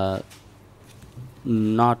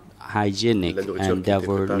not hygienic, and there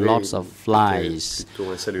were lots of flies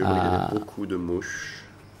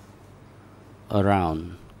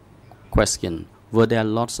around. Question. Were there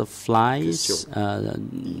lots of flies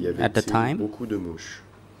at the time?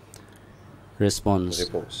 Response.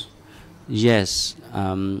 Yes,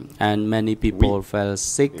 and many people fell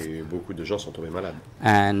sick,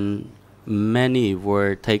 and many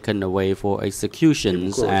were taken away for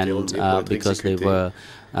executions, and because they were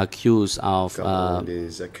accused of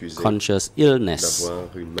conscious illness.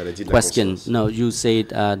 Question. No, you said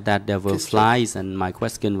that there were flies, and my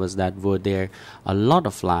question was that were there a lot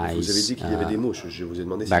of flies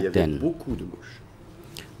back then?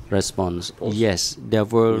 Response. Yes, there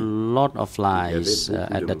were a lot of flies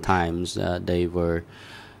at the times. They were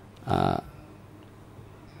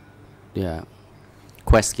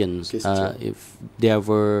questions. If there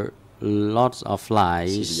were lots of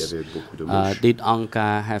flies, did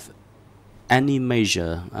Anka have any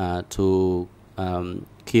measure to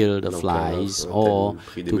kill the flies or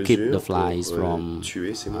to keep the flies from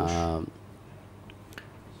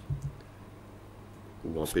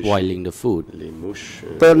spoiling the food?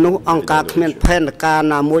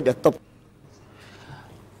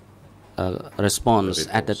 Response.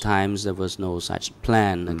 At the times there was no such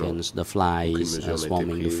plan against the flies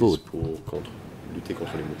swarming the food.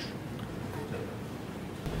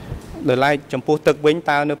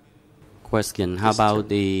 Question: how about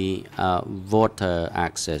the water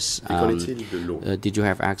access? Did you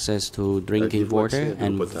have access to drinking water,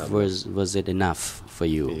 and was it enough for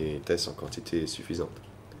you? Était-ce en quantité suffisante?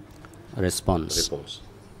 Response: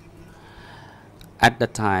 at the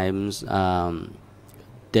times,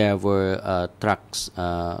 there were trucks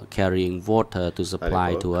carrying water to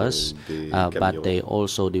supply to us, but they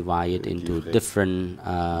also divided into different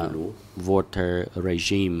water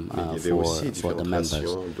regime for the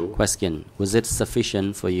members. Question: was it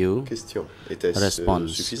sufficient for you?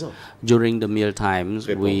 Response: during the meal times,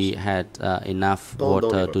 we had enough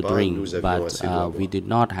water to drink, but we did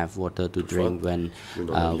not have water to drink when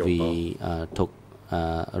we took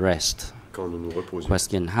rest.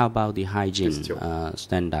 Question: how about the hygiene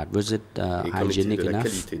standard? Was it hygienic enough?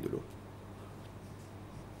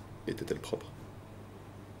 Était-elle propre?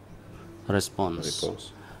 Response: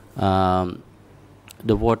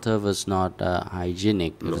 the water was not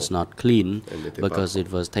hygienic, it was not clean, because it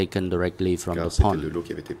was taken directly from the pond. De l'eau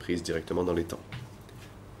qui avait été prise directement dans l'étang.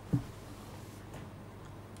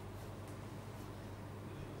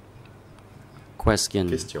 Question: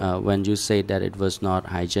 when you say that it was not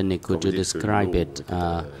hygienic, could you describe it?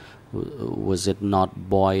 Was it not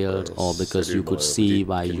boiled, or because you could see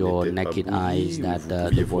by your naked eyes that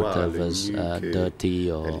the water was dirty,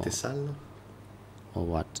 or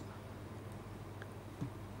what?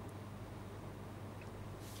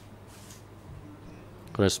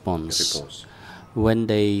 Response: when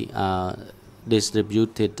they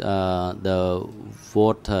distributed the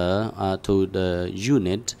water to the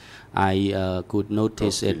unit, I could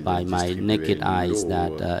notice it by my naked eyes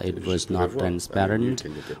that it was not transparent,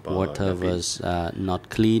 water was not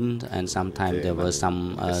clean, and sometimes there was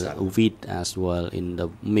some wheat as well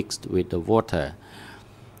mixed with the water.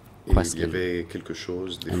 Question: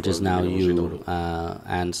 and just now you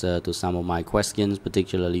answer to some of my questions,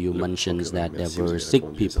 particularly you mentioned that there were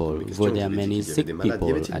sick people. Were there many sick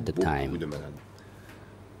people at the time?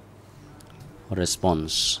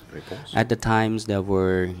 Response: at the times there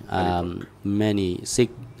were many sick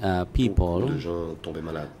people,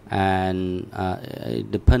 and it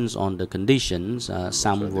depends on the conditions.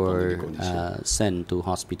 Some were sent to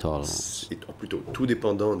hospitals.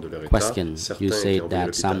 Question: you said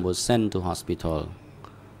that some were sent to hospital.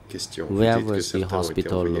 Where was the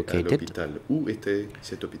hospital located?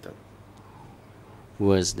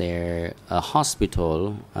 Was there a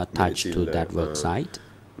hospital attached to that work site?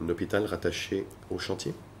 Un hôpital rattaché au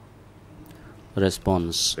chantier?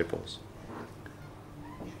 Response: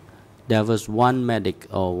 there was one medic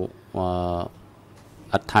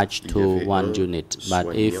attached to one unit, but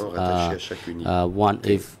if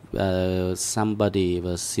somebody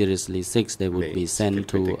was seriously sick, they would be sent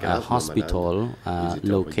to a hospital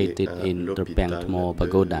located in Trapentmo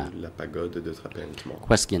Pagoda.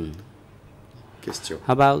 Question: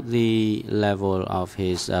 how about the level of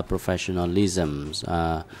his professionalism?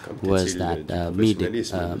 Was that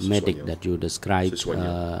medic that you described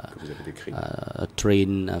a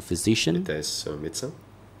trained physician?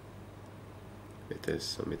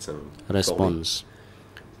 Response: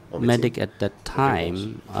 medic at that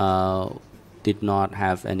time did not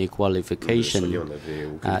have any qualification,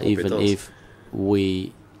 even if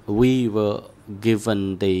we were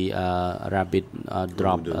given the rapid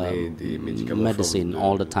drop medicine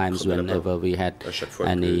all the times whenever we had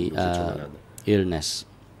any illness.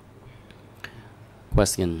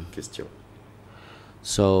 Question: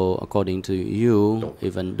 so according to you,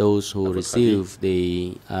 even those who receive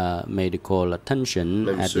the medical attention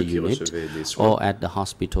at the unit or at the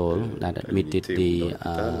hospital that admitted the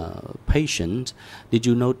patient, did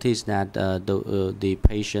you notice that the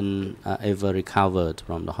patient ever recovered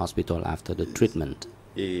from the hospital after the treatment?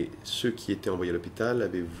 Et ceux qui étaient envoyés à l'hôpital,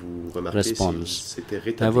 avez-vous remarqué Response: s'ils s'étaient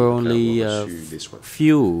rétablis there were only reçu des soins?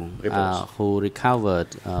 few who recovered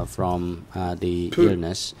from the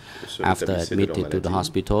illness after admitted to the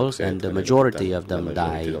hospitals, and the majority of them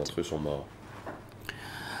died.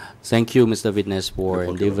 Thank you, Mr. Witness, for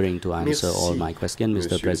endeavoring to answer all my questions.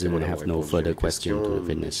 Mr. President, I have no further question to the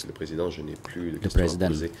witness. The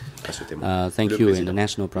President, thank you.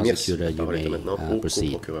 International Prosecutor, you may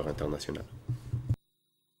proceed.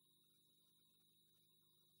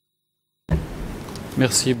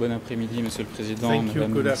 Merci, bon après-midi, Monsieur le Président,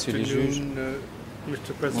 Mesdames et Messieurs les juges.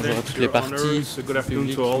 Bonjour à toutes les parties,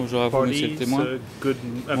 public, bonjour à vous, Monsieur le témoin.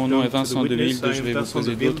 Mon nom est Vincent Delilde, je vais vous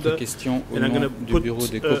poser d'autres questions au nom du bureau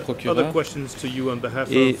des co-procureurs.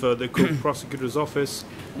 Et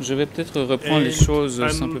je vais peut-être reprendre les choses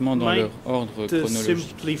simplement dans leur ordre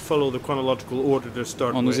chronologique.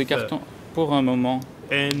 En nous écartant pour un moment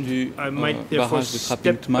du barrage de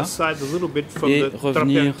Trapintma et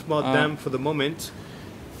revenir à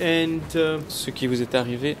ce qui vous est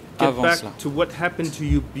arrivé avant cela.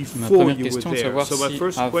 Ma première question est de savoir si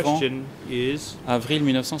avant avril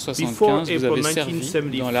 1975, vous avez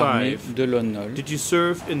servi dans l'armée de l'ONOL,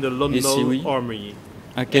 et si oui,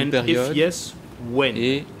 à quelle période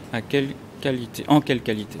et à quelle qualité, en quelle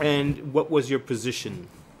qualité?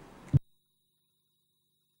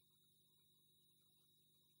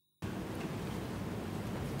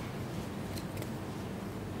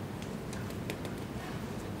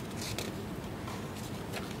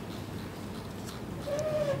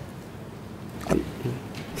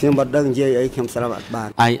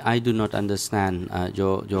 I do not understand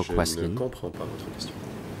your question. Je ne comprends pas votre question.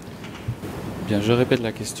 Bien, je répète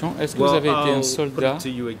la question. Est-ce que vous avez été un soldat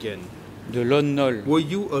de l'ONOL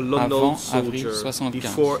avant avril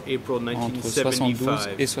 75, entre 72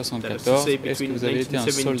 et 74? Est-ce que vous avez été un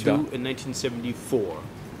soldat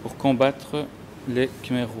pour combattre les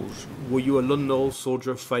Khmers rouges? Were you a LONOL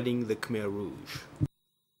soldier fighting the Khmer Rouge?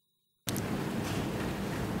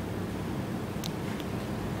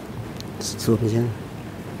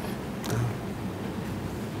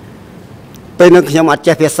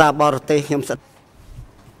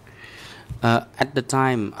 At the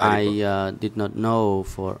time, I did not know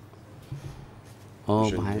for.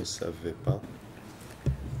 Je ne savais pas.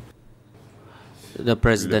 The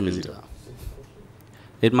president.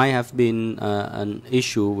 It might have been an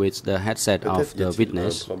issue with the headset of the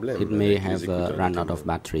witness. It may have run out of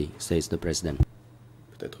battery, says the president.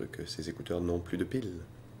 Peut-être que ces écouteurs n'ont plus de piles.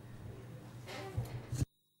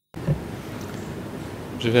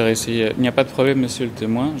 Je vais réessayer. Il n'y a pas de problème, monsieur le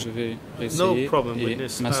témoin. Je vais réessayer et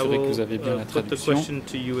m'assurer que vous avez bien la traduction.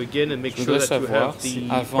 Je voudrais savoir si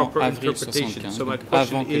avant avril 75, donc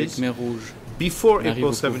avant que les Khmers rouges n'arrivent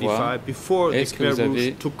au pouvoir, est-ce que vous avez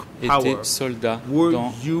été soldat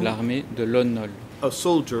dans l'armée de l'ONOL? A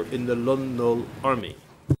soldier in the LONOL army.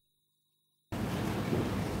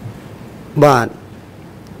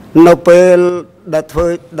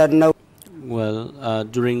 Well,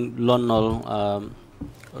 during LONOL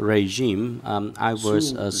regime, I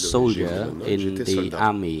was a soldier in the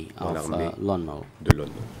army of LONOL.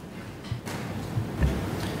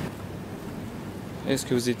 Est-ce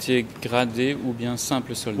que vous étiez gradé ou bien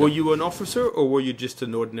simple soldat? Were you an officer or were you just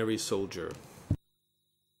an ordinary soldier?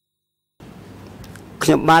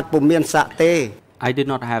 I did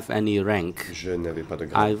not have any rank. Je n'avais pas de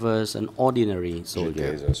grade. I was an ordinary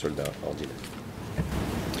soldier. J'étais un soldat ordinaire.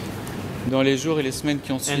 Dans les jours et les semaines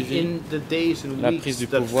qui ont suivi la prise du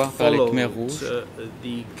pouvoir par les Khmers rouges,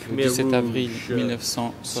 le 17 avril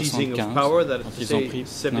 1975, quand ils ont pris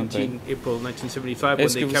Phnom Penh,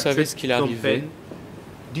 est-ce que vous savez ce qu'il arrivait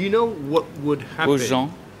aux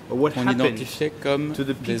gens qu'on identifiait comme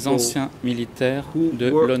des anciens militaires de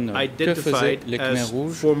l'ONOL? Que faisaient les Khmers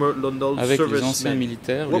rouges avec les anciens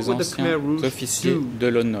militaires, les anciens officiers de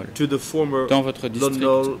l'ONOL dans votre district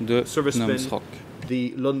de Phnom Srok?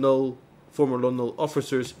 The former LONOL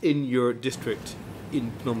officers in your district in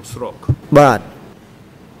Phnom Srok.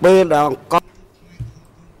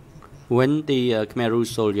 When the Khmer Rouge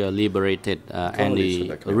soldier liberated any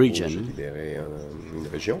region,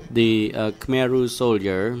 the Khmer Rouge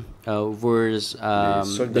soldier was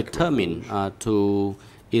determined to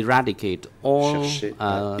eradicate all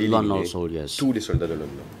LONOL soldiers. Tous les soldats de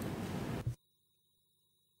l'ONOL.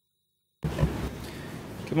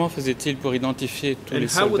 Comment faisait-il pour identifier tous les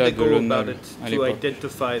soldats de l'ONOL à l'époque?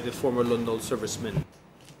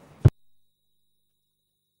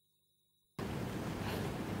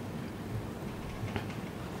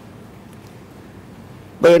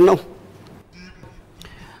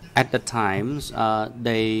 At the times,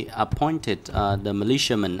 they appointed the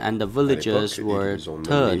militiamen, and the villagers were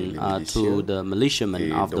turned to the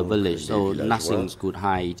militiamen of the village, so nothing could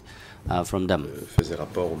hide from them. Faisaient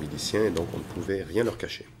rapport aux miliciens et donc on ne pouvait rien leur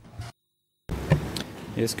cacher.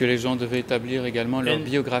 Est-ce que les gens devaient établir également leur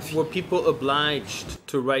biographie? Were people obliged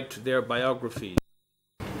to write their biographies?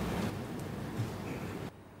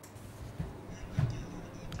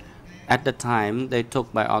 At the time, they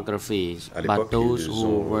took biographies, but those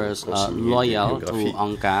who were loyal to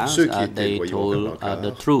Angkas, they told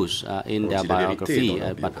the truth in their biography,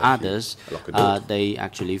 but others, they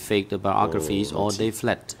actually faked the biographies or they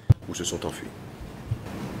fled. Ou se sont enfuis.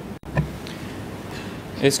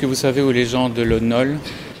 Est-ce que vous savez où les gens de l'ONOL,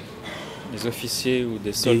 les officiers ou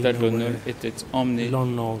des soldats de l'ONOL étaient emmenés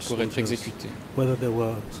pour être exécutés? Whether they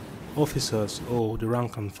were officers or the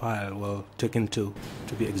rank and file were taken to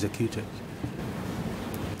be executed.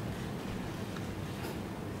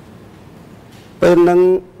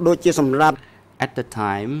 At the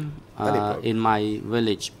time, in my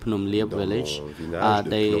village, Phnom Liep village,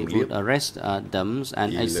 they would arrest them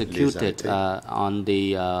and execute it on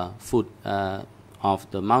the foot of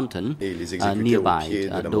the mountain nearby.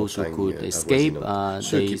 Those who could escape,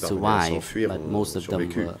 they survived, but most of them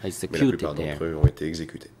were executed there.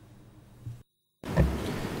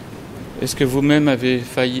 Est-ce que vous-même avez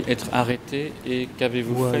failli être arrêté et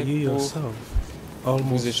qu'avez-vous fait pour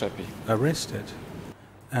vous échapper? Arrested?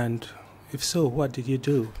 And if so, what did you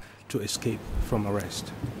do to escape from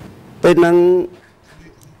arrest?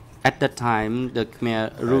 At that time, the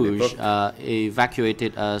Khmer Rouge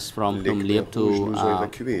evacuated us from Phnom Liep to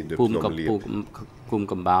Phum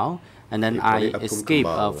Kambao, and then I escaped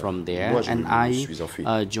from there, and I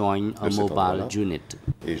joined a mobile unit.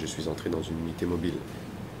 Et je suis entré dans une unité mobile.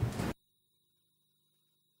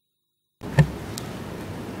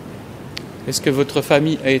 Est-ce que votre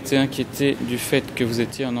famille a été inquiétée du fait que vous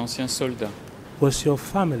étiez un ancien soldat? Was your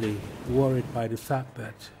family worried by the fact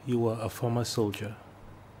that you were a former soldier?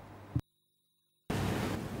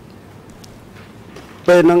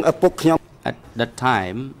 At that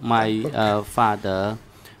time, my father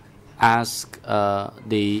asked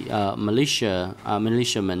the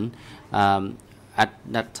militiamen. At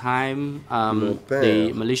that time,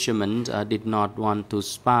 the militiamen did not want to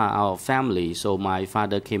spare our family, so my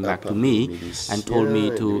father came back to me and told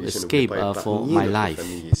me to escape for my life.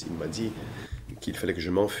 Il m'a dit qu'il fallait que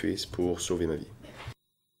je m'enfuisse pour sauver ma vie.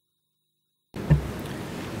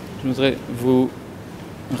 Je voudrais vous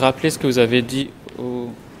rappeler ce que vous avez dit au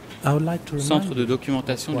Centre de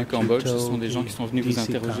documentation du Cambodge. Ce sont des gens qui sont venus vous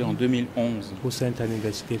interroger en 2011.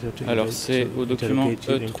 Alors c'est au document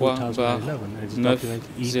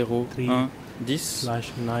E3/90110.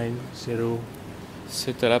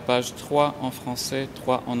 C'est à la page 3 en français,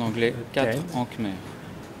 3 en anglais, 4 en khmer.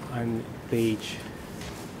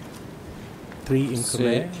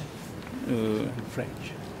 C'est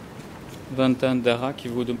Vantan Dara qui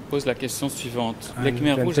vous pose la question suivante. Les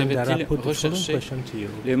Khmer Rouges avaient-ils recherché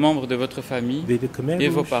les membres de votre famille et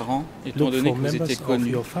vos parents, étant donné que vous étiez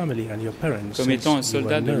connus comme étant un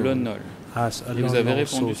soldat de Lon Nol? Et vous avez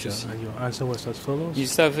répondu ceci. Ils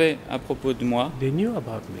savaient à propos de moi.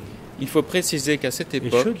 Il faut préciser qu'à cette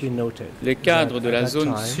époque, les cadres de la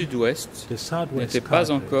zone sud-ouest n'étaient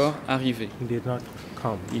pas encore arrivés.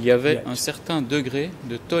 Il y avait un certain degré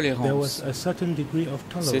de tolérance.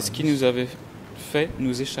 C'est ce qui nous avait fait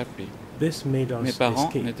nous échapper. Mes parents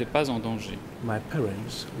n'étaient pas en danger.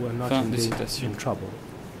 Fin de citation.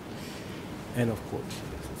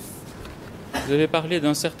 Vous avez parlé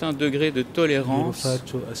d'un certain degré de tolérance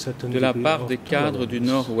de la part des cadres du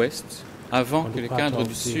nord-ouest avant que les cadres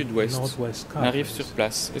du sud-ouest n'arrivent sur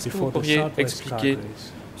place. Est-ce que vous pourriez expliquer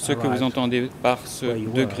ce que vous entendez par ce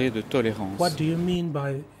degré de tolérance? What do you mean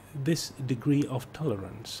by this degree of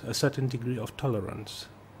tolerance, a certain degree of tolerance?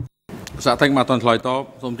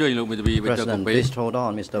 President, please hold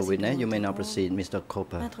on, Mr. Witness. You may now proceed, Mr.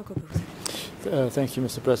 Cooper. Thank you,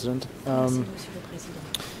 Mr. President.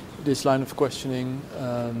 This line of questioning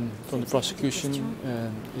from the prosecution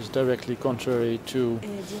is directly contrary to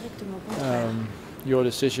your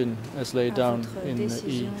decision as laid down in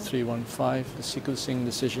E315, the sequencing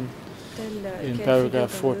decision. In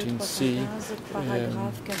paragraph 14C,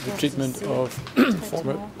 the treatment of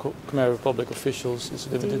former Khmer Republic officials is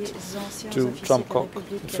limited to Tram Kok,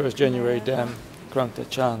 the 1st January Dam, Krang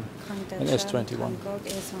Tachan, and S21.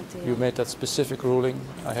 You made that specific ruling.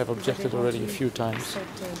 I have objected already a few times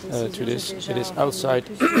to this. It is outside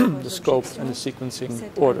the scope and the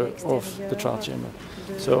sequencing order of the trial chamber.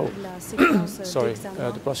 So, sorry,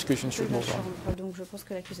 the prosecution should move on.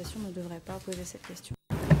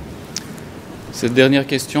 Cette dernière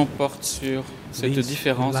question porte sur cette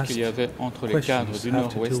différence qu'il y avait entre les cadres du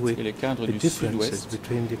nord-ouest et les cadres du sud-ouest.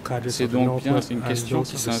 C'est donc bien une question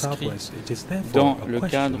qui s'inscrit dans le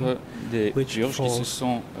cadre des purges qui se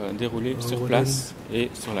sont déroulées sur place et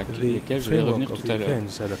sur lesquelles je vais revenir tout à l'heure.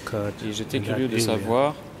 Et j'étais curieux de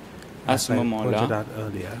savoir, à ce moment-là,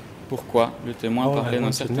 pourquoi le témoin parlait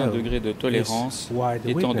d'un certain degré de tolérance,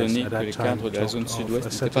 étant donné que les cadres de la zone sud-ouest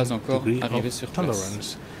n'étaient pas encore arrivés sur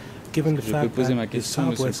place. Given the fact that the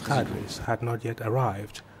Southwest cadres had not yet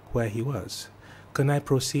arrived where he was. Can I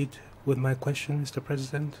proceed with my question, Mr.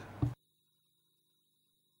 President?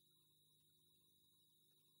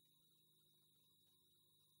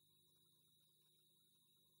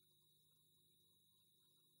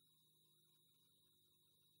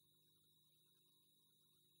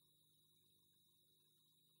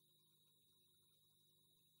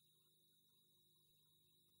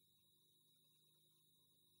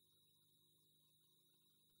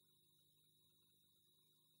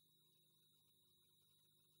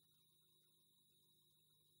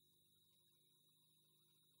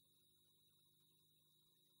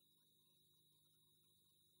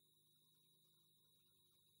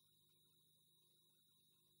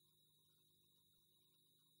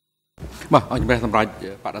 The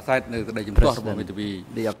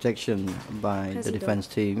objection by the defense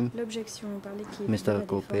team, Mr.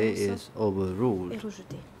 Kope, is overruled.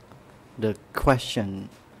 The question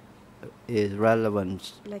is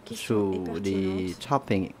relevant to the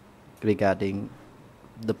topic regarding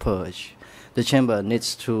the purge. The chamber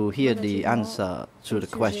needs to hear the answer to the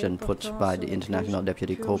question put by the International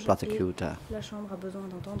Deputy Co-Prosecutor.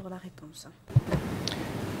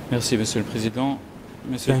 Merci, Monsieur le Président.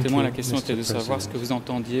 Monsieur le témoin, la question était de savoir ce que vous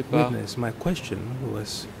entendiez par le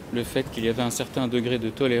fait qu'il y avait un certain degré de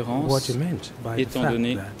tolérance, étant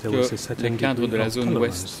donné que les cadres de la zone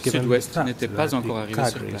sud-ouest n'étaient pas encore arrivés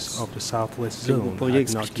sur place. Vous pourriez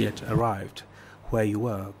expliquer. Where you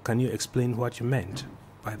were. Can you explain what you meant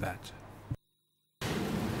by that?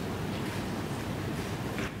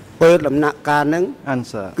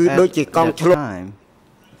 Answer. At that time,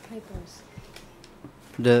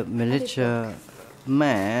 the militia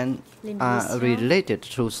men are related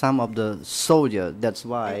to some of the soldiers. That's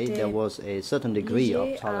why there was a certain degree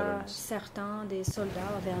of tolerance. Certains des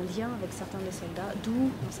soldats avaient un lien avec certains des soldats,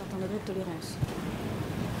 d'où un certain degré de tolérance.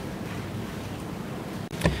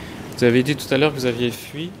 Vous avez dit tout à l'heure que vous aviez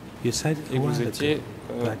fui et que vous étiez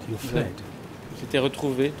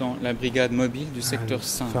retrouvé dans la brigade mobile du secteur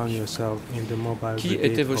 5. Qui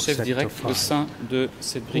étaient vos chefs directs au sein de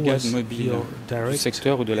cette brigade mobile du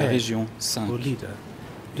secteur ou de la région 5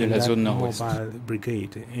 de la zone nord-ouest?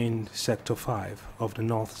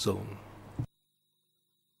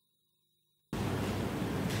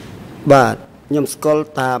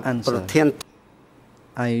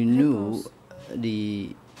 I knew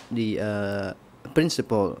the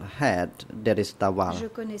principal head, that is Taval. Je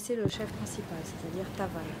connaissais le chef principal, c'est-à-dire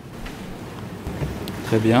Taval.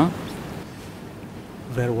 Très bien.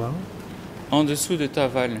 Very well. En dessous de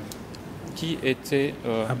Taval, qui étaient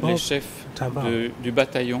les chefs du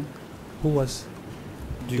bataillon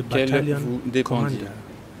duquel vous dépendiez,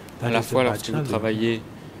 à la fois lorsque vous travailliez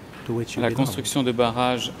à la construction de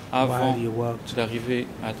barrages avant d'arriver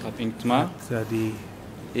à Trapping Tma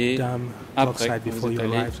et après vous êtes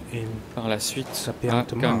allé par la suite à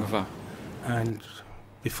Kangva. And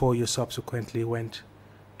before you subsequently went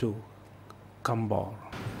to Kambor.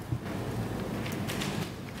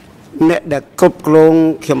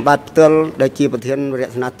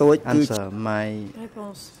 Answer. My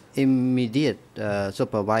immediate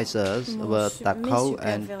supervisors were Tako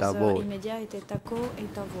and Tavol.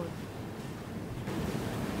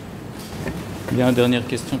 Bien, dernière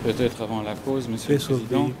question peut-être avant la pause, Monsieur le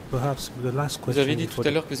Président. Vous avez dit tout à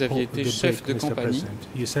l'heure que vous aviez été chef de compagnie.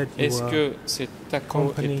 Est-ce que c'est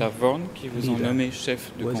Tako et Tavon qui vous ont nommé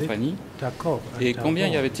chef de compagnie? Et combien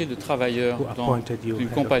y avait-il de travailleurs dans une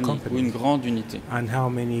compagnie ou une grande unité? And how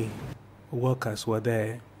many workers were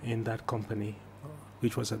there in that company,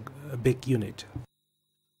 which was a big unit?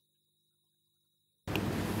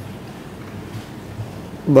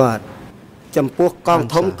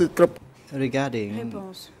 Regarding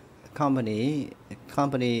company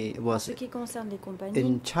was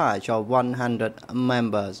in charge of 100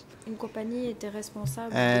 members,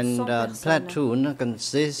 and platoon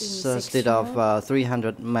consisted of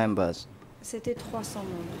 300 members. C'était 300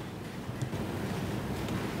 membres.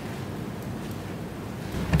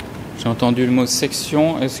 J'ai entendu le mot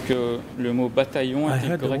section. Est-ce que le mot bataillon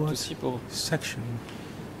est correct aussi pour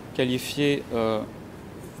qualifier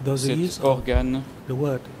cet organe de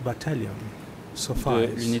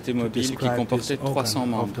l'unité mobile qui comportait 300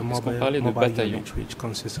 membres? Est-ce qu'on parlait de bataillon?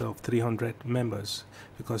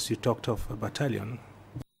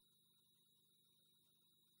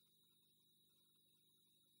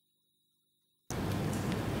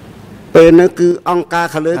 At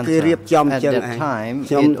that time,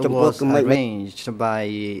 it was arranged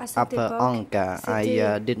by Upper Anka.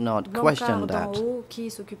 I did not question that.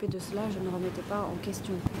 Qui s'occupait de cela, je ne remettais pas en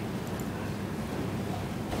question.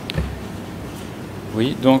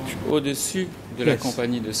 Oui, donc au-dessus de la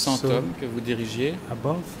compagnie de 100 hommes que vous dirigiez,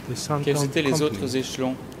 quels étaient les autres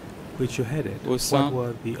échelons au sein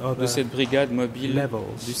de cette brigade mobile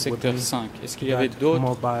du secteur 5? Est-ce qu'il y avait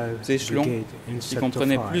d'autres échelons qui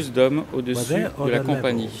comprenaient plus d'hommes au-dessus de la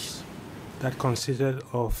compagnie? That consisted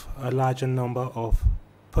of a larger number of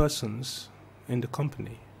persons in the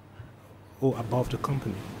company or above the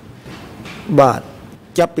company.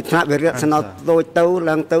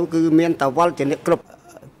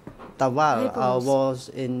 Taval was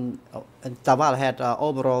in. Taval had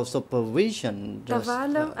overall supervision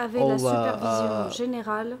Taval avait la supervision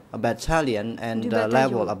générale a battalion and a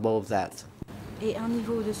level above that. Et un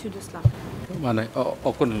niveau au-dessus de cela.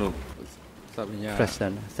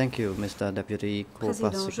 President, thank you, Mr. Deputy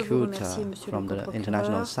Co-Prosecutor from the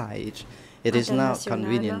international side. It is now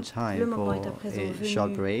convenient time for a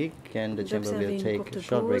short break, and the chamber will take a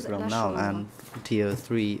short break from now until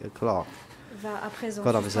 3 o'clock.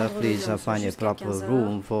 Court officer, please find a proper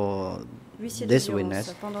room for this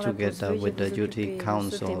witness together with the duty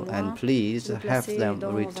counsel, and please have them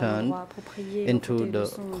return into the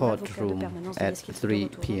courtroom at 3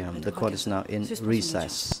 p.m. The court is now in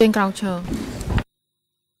recess.